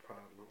going to be a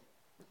problem.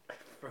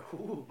 For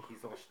who?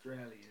 He's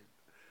Australian.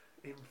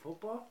 In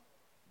football?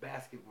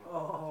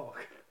 Basketball. Oh.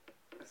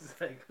 It's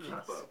like an Keep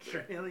up,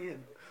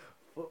 Australian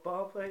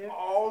football player?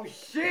 Oh,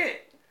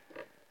 shit!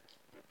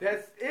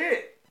 That's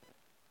it!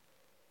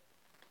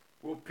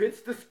 We'll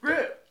pitch the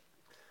script.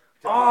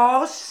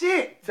 Oh,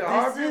 shit! To This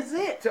Harvey, is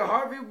it! To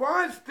Harvey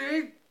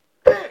Weinstein.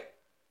 Hey!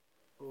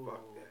 Ooh.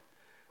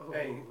 Fuck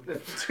that. Hey, Ooh.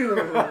 listen.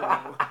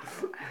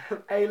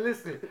 Hey,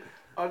 listen.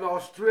 An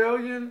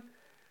Australian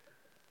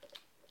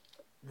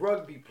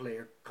rugby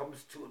player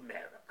comes to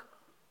America,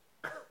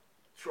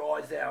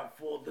 tries out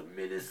for the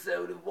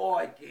Minnesota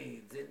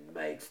Vikings and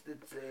makes the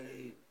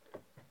team.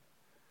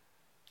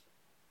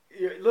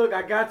 Yeah, look,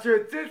 I got your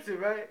attention,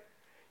 right?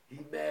 He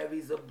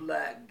marries a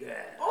black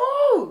guy.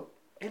 Oh!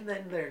 And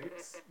then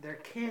their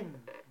kin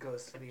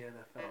goes to the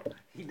NFL.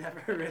 He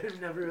never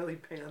really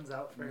pans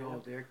out for No,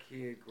 him. their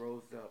kid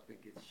grows up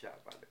and gets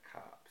shot by the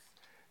cops.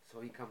 So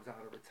he comes out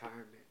of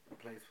retirement and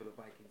plays for the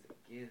Vikings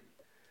again.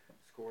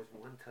 Scores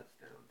 1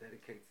 touchdown,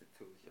 dedicates it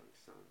to his young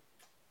son.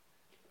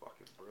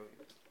 Fucking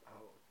brilliant.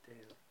 Oh, damn.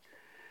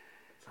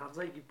 Sounds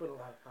like you put a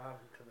lot of thought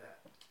into that.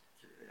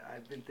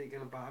 I've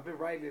been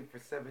writing it for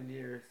 7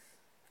 years.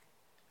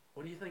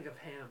 What do you think of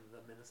Ham, the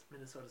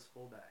Minnesota's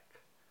fullback?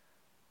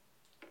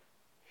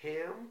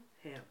 Ham?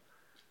 Ham.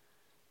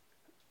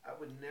 I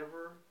would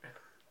never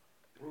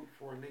root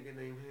for a nigga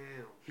named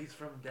Ham. He's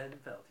from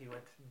Denfeld. He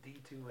went to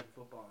D2 in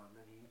football, and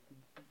then he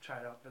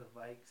tried out for the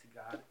Vikes. He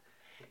got it.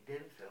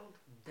 Denfeld?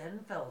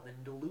 Denfeld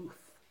in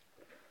Duluth.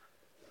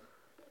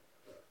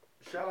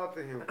 Shout out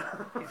to him.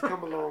 He's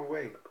come a long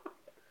way.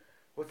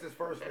 What's his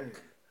first name?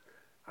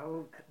 I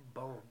don't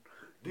bone.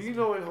 Do you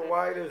know in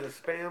Hawaii there's a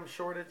spam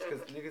shortage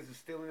because niggas are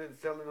stealing it and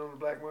selling it on the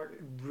black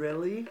market?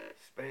 Really?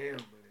 Spam,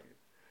 man.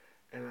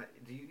 And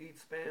do you eat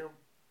spam?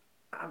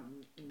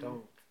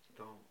 Don't.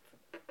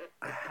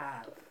 I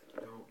have.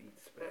 Don't eat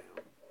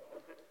spam.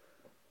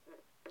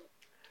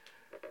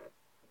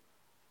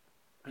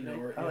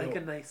 I like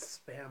a nice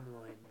spam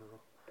line, though.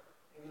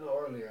 You know,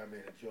 earlier I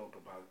made a joke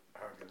about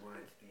Harvey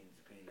Weinstein's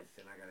penis,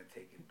 and I gotta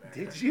take it back.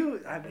 Did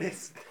you? I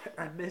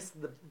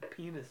missed the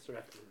penis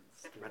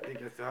reference. I think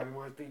that's Harvey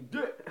Weinstein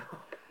dick.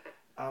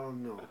 I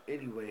don't know.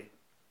 Anyway,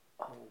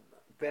 Oh,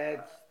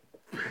 bad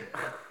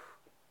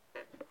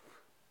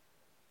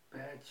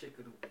chick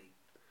of the week.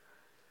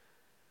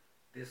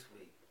 This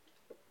week.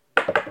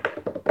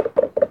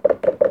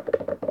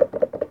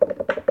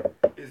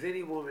 Is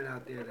any woman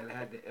out there that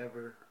had to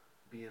ever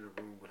be in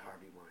a room with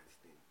Harvey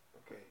Weinstein?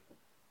 Okay.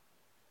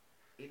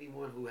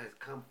 Anyone who has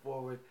come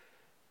forward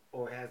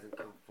or hasn't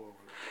come forward.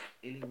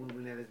 Any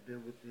woman that has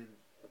been within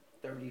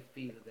 30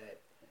 feet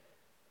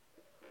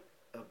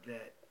of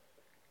that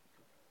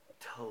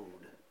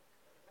toad.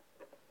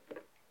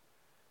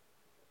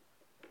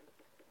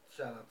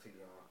 Shout out to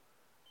y'all.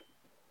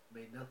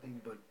 May nothing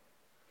but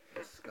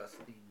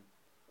disgusting,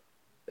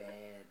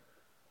 bad,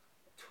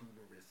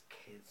 tumorous,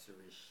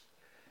 cancerous,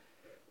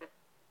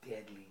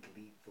 deadly,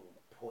 lethal,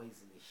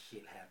 poisonous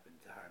shit happen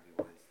to Harvey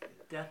Weinstein.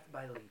 death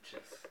by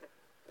leeches.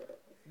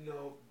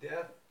 No,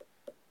 death.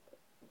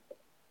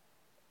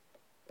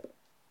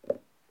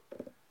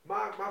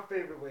 My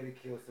favorite way to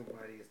kill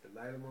somebody is to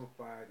light them on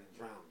fire and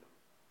drown them.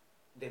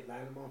 Then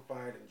light them on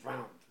fire and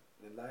drown them.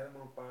 Then light them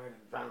on fire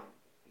and drown them.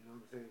 You know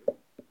what I'm saying?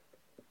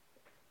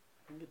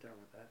 I can get down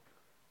with that.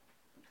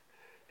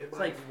 In It's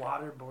my like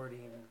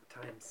waterboarding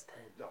times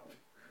 10. no,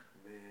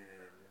 man,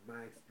 in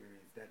my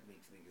experience, that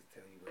makes niggas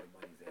tell you where the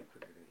money's at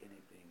quicker than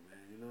anything, man.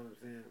 You know what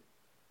I'm saying?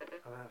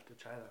 I'll have to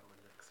try that one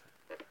next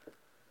time.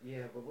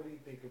 Yeah, but what do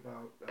you think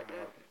about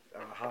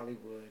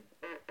Hollywood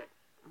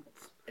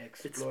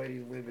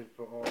exploiting women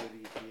for all of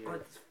these years? Well,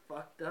 it's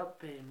fucked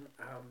up in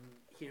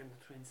here in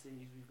the Twin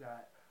Cities. We've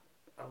got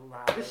a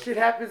lot. This shit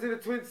happens in the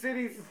Twin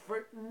Cities.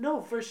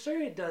 For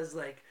sure it does.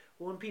 Like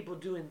when people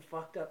doing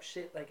fucked up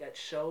shit, like at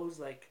shows,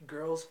 like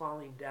girls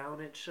falling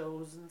down at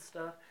shows and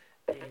stuff,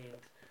 and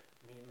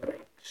I mean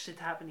like shit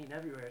happening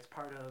everywhere. It's a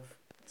part of.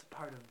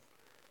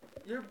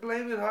 You're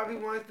blaming Harvey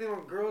Weinstein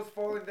on girls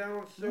falling down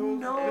on shows? in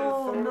No,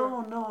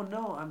 Minnesota?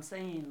 no. I'm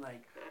saying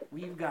like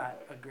we've got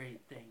a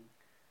great thing,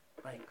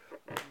 like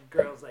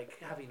girls like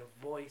having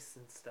a voice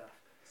and stuff.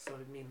 So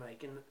I mean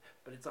like,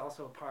 but it's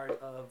also a part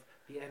of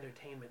the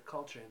entertainment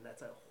culture, and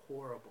that's a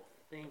horrible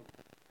thing.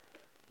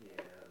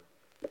 Yeah,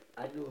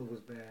 I knew it was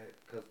bad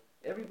because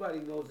everybody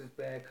knows it's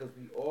bad because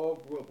we all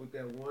grew up with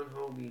that one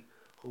homie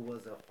who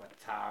was a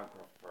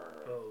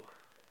photographer. Oh,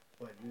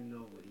 But you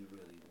know what he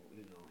really,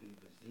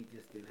 he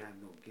just didn't have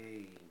no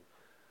game,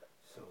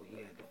 so he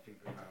had to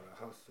figure out a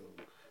hustle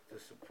to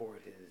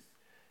support his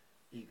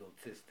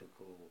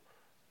egotistical,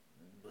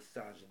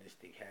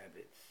 misogynistic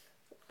habits.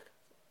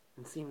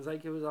 it seems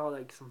like it was all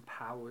like some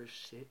power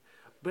shit,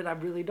 but I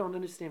really don't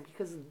understand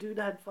because the dude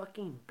had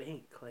fucking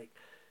bank. Like,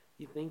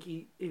 you think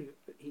he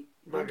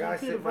My guy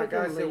said, why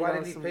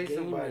didn't he pay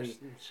somebody?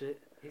 And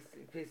shit.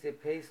 He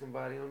said pay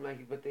somebody. I'm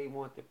like, but they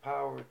want the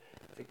power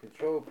to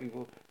control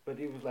people. But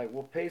he was like,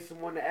 well, pay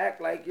someone to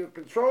act like you're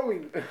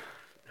controlling.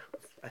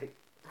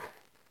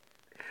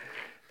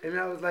 And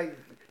I was like,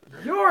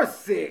 you're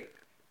sick.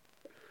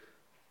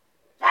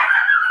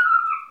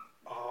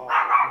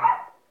 Oh,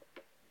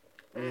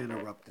 we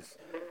interrupt this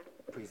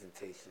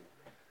presentation.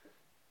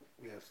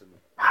 We have some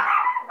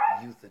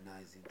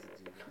euthanizing to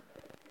do.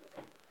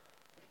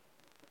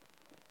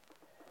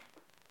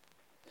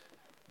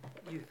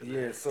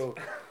 Yeah, so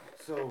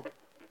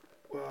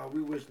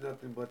we wish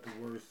nothing but the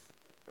worst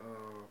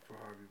for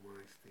Harvey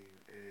Weinstein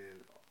and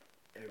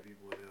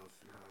everyone else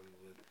in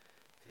Hollywood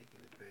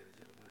taking advantage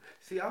of the money.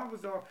 See,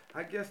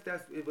 I guess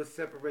that's it. What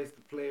separates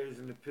the players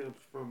and the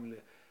pimps from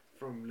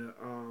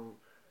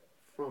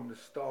the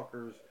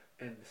stalkers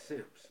and the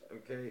simps.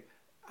 Okay,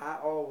 I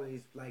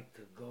always like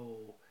to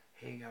go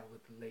hang out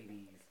with the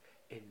ladies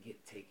and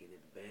get taken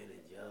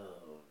advantage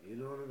of. You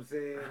know what I'm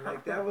saying?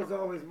 Like that was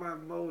always my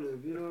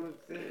motive. You know what I'm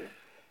saying?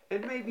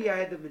 And maybe I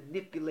had to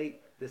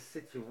manipulate the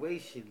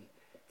situation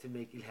to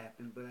make it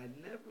happen, but I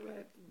never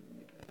had to.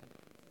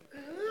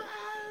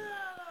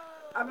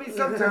 I mean,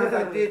 sometimes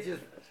I did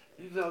just,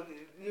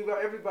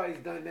 everybody's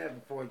done that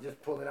before.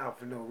 Just pull it out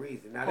for no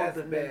reason. Now Pull that's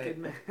the bad. naked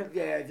man.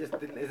 Yeah, is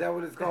that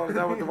what it's called? Is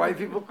that what the white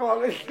people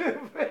call it?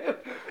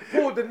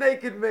 Pull the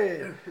naked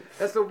man.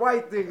 That's a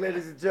white thing,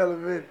 ladies and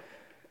gentlemen.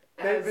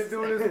 They've been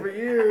doing this for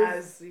years.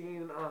 As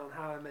seen on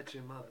How I Met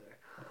Your Mother.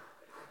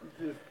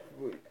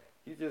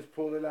 You just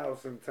pull it out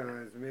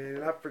sometimes, man.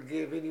 And I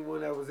forgive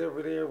anyone that was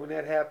ever there when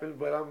that happened.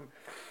 But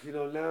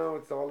now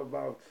it's all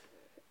about,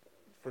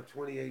 for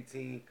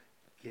 2018,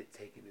 get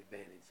taken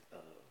advantage of.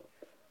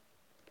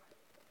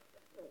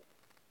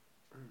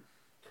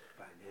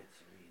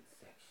 Financially and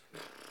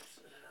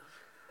sexually.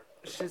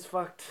 Shit's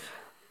fucked.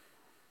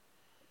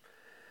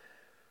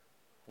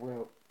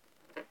 Well,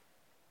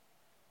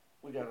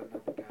 we got another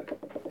guy that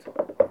we want to talk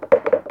about.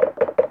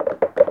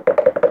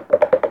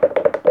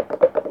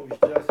 Who's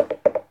just,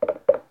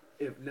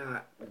 if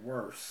not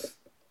worse,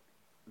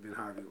 than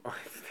Harvey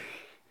Weinstein.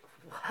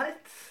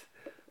 What?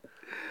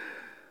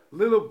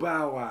 Little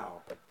Bow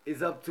Wow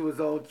is up to his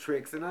old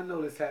tricks, and I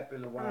know this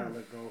happened a while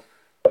ago,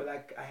 but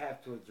I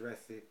have to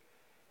address it.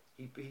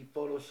 He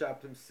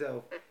photoshopped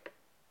himself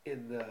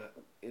in the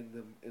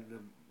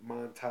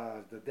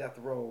montage, the death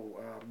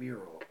row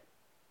mural.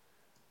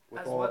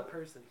 As what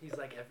person? He's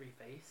like every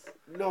face?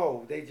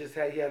 No,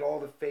 he had all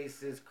the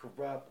faces: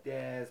 Corrupt,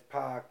 Daz,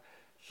 Pac,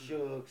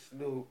 Suge,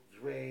 Snoop,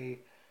 Dre,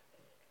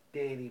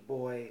 Danny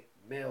Boy,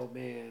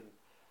 Mailman,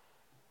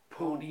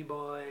 Pony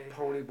Boy,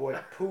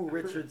 Pooh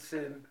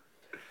Richardson,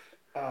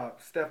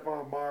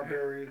 Stephon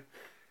Marbury.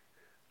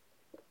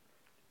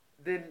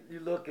 Then you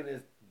look at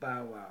his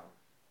Bow Wow,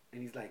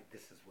 and he's like,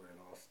 "This is where it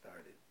all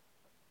started."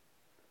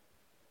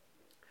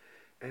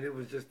 And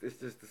it's just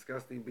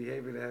disgusting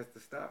behavior that has to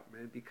stop,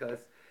 man,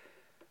 because,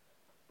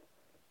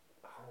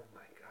 oh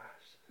my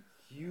gosh,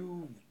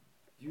 you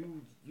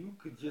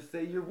could just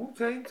say you're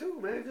Wu-Tang too,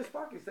 man. Just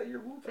fucking say you're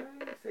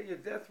Wu-Tang, say you're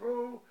Death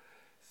Row,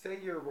 say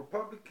you're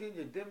Republican,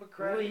 you're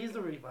Democrat. Well, he's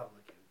a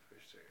Republican for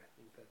sure. I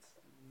think that's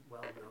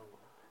well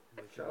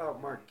known. Shout out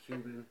Mark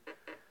Cuban,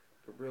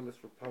 the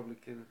realest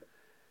Republican.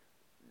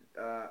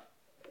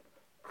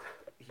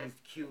 He's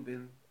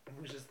Cuban.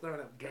 We're just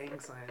throwing up gang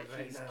signs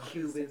right He's now.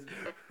 Cuban.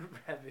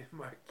 Having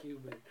Mark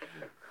Cuban.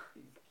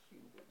 He's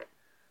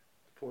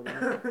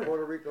Cuban.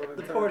 Puerto Rico.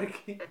 The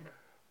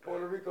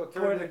Puerto Rico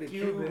turned into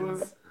Cuba.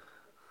 Cubans.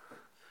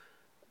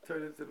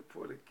 Turned into the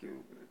Puerto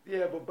Cuban.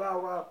 Yeah, but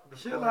Bow Wow,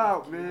 chill Puerto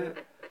out, Cuban. man.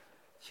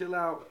 Chill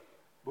out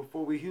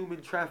before we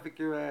human traffic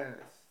your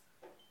ass.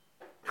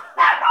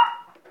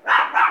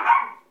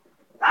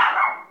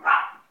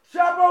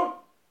 Chapo,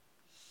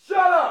 shut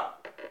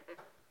up.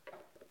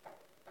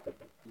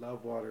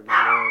 Love water,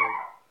 man.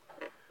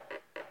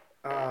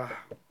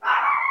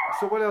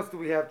 So what else do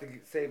we have to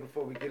say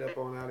before we get up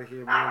on out of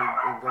here, man,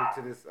 and go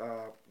to this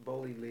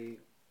bowling league?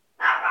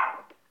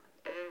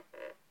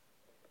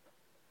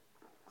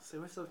 Say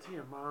what's up to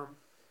your mom.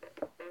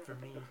 For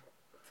me.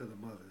 To the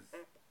mothers.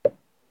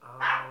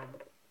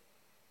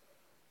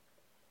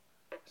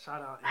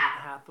 Shout out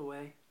Anne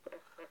Hathaway.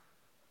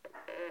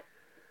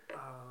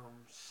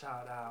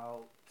 Shout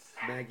out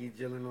Maggie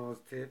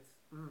Gyllenhaal's tits.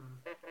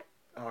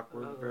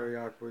 Awkward, very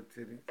awkward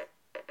titties.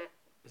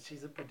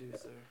 She's a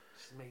producer.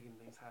 She's making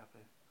things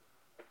happen.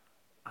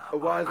 A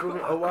wise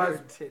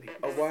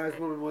Titties.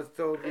 woman once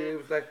told me, it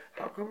was like,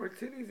 how come her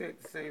titties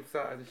ain't the same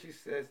size? And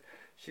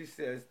she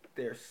says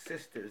they're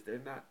sisters,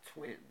 they're not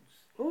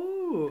twins.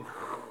 Ooh.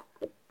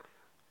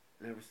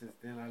 And ever since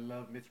then, I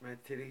love Mitch My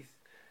Titties.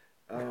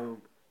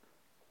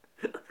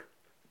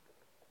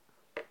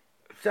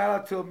 Shout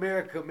out to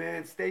America,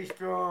 man. Stay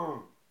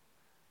strong.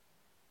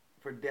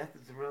 For death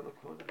is around the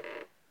corner.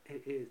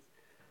 It is.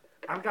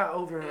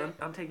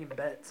 I'm taking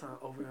bets on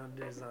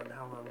over-unders on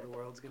how long the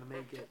world's going to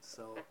make it.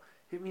 So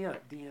hit me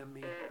up. DM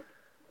me.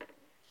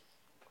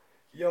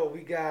 Yo, we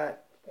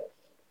got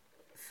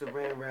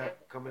Saran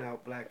Wrap coming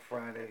out Black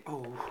Friday.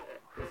 Oh.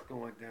 It's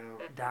going down.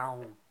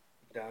 Down.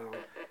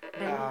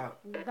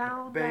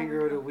 Down.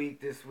 Banger of the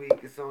week this week.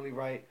 It's only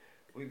right.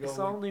 We go It's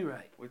only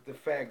right. with the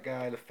fat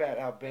guy, the fat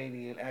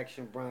Albanian,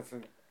 Action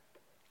Bronson.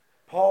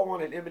 Paul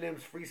wanted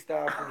Eminem's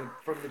freestyle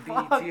from the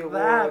BET Fuck Awards.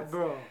 that,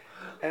 bro.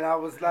 And I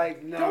was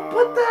like, no. Don't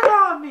put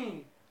that on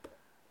me.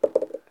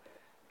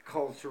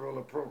 Cultural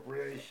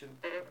appropriation.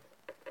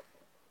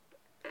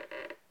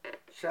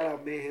 Shout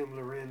out Mayhem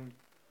Loren.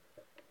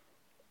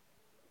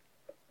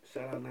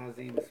 Shout out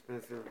Nazim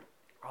Spencer.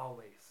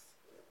 Always.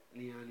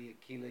 Leonie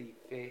Aquila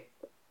Ife.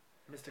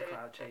 Mr.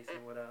 Cloud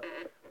Chasing, what up?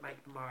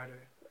 Mike the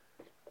Martyr.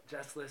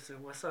 Just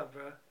Listen, what's up,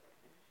 bro?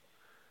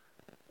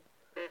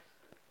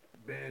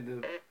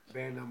 Banda,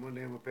 one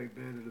day I'm gonna pay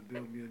Banda to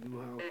build me a new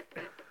house.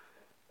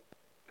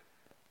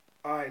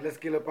 Alright, let's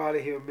get up out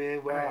of here,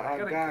 man. Well, Alright,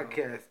 I our gotta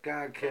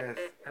Godcast.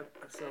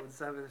 Episode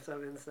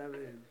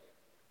 777.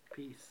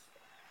 Peace.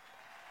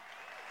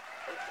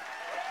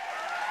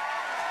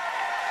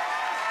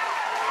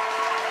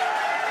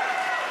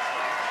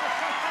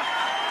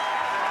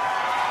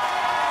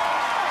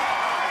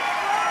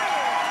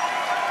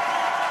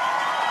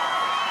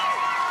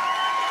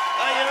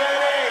 Are you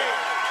ready?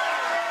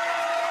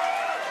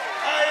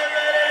 Are you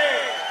ready?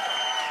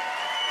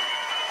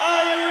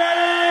 Are you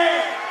ready?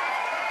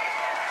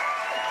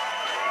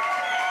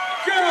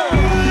 Go!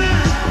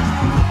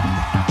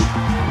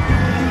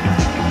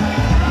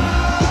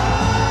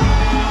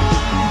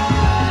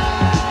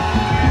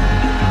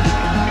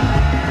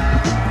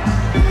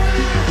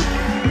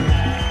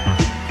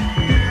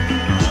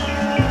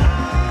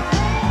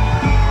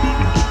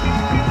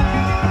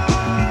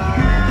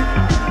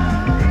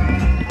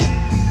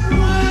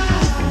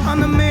 I'm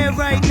the man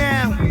right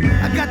now.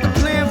 I got the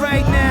plan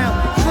right now.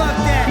 Fuck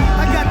that.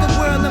 I got the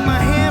world in my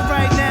hand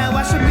right now.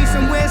 I should be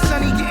somewhere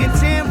sunny getting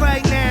tan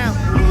right now.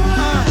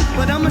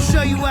 But I'ma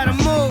show you how to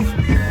move.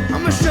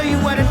 I'ma show you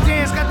how to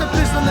dance. Got the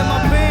pistol in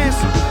my pants.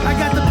 I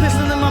got the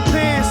pistol in my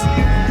pants.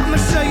 I'ma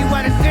show you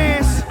how to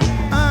dance.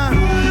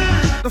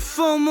 The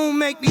full moon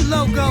make me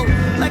loco.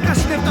 Like I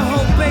sniffed the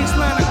whole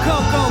baseline of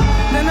cocoa.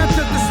 Then I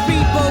took the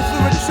speedboat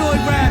for a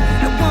joyride.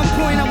 At one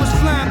point I was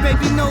flying,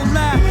 baby, no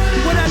lie.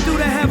 What I do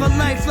to have a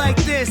life like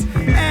this?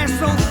 Ass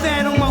so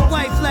fat on my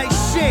wife like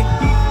shit.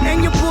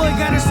 And your boy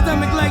got a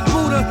stomach like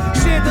Buddha.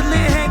 Shared the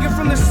lid hanging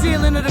from the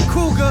ceiling of the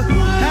Cougar.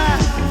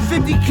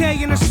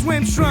 50K in a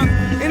swim trunk.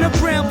 In a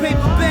brown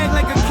paper bag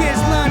like a kid's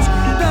lunch.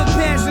 Thug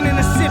passion in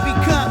a sippy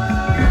cup.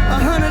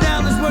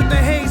 $100 worth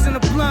of haze in a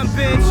blunt,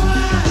 bitch.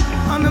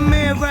 I'm the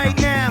man right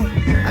now.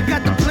 I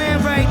got the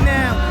plan right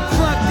now.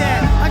 Fuck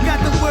that. I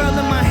got the world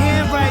in my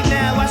hand right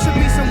now. I should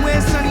be somewhere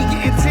sunny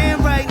getting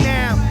tan right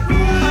now.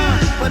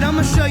 But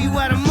I'ma show you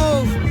how to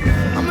move.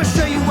 I'ma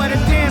show you how to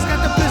dance. Got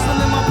the pistol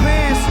in my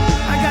pants.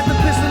 I got the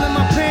pistol in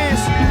my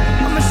pants.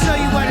 I'ma show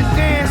you how to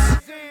dance.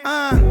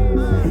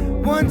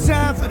 One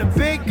time for the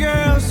big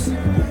girls.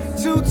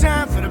 Two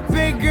time for the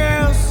big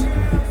girls.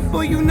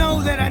 Boy, you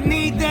know that I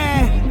need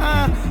that.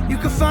 You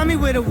can find me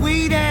where the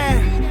weed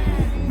at.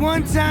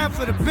 One time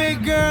for the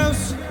big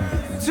girls,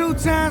 two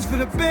times for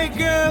the big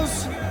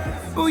girls.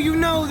 Oh, you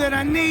know that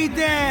I need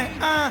that.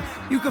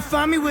 You can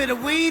find me where the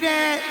weed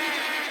at.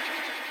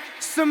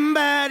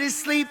 Somebody's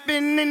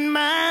sleeping in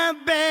my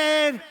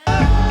bed.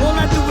 All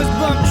I do is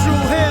bump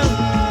True Hill.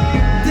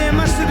 Damn,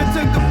 I should've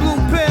took the blue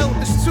pill.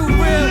 It's too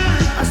real.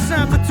 I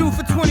signed for 2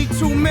 for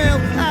 22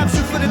 mil.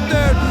 Option for the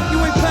third.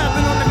 You ain't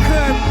popping on the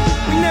curb.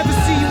 We never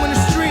see you in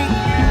the street.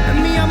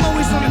 And me, I'm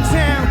always on the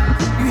town.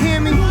 You hear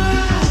me?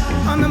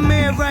 I'm the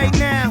man right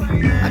now.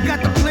 I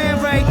got the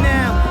plan right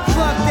now.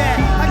 Fuck that.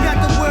 I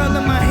got the world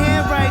in my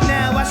hand right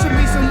now. I should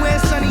be somewhere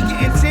sunny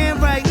getting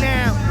tan right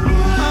now.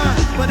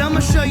 But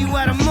I'ma show you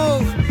how to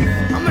move.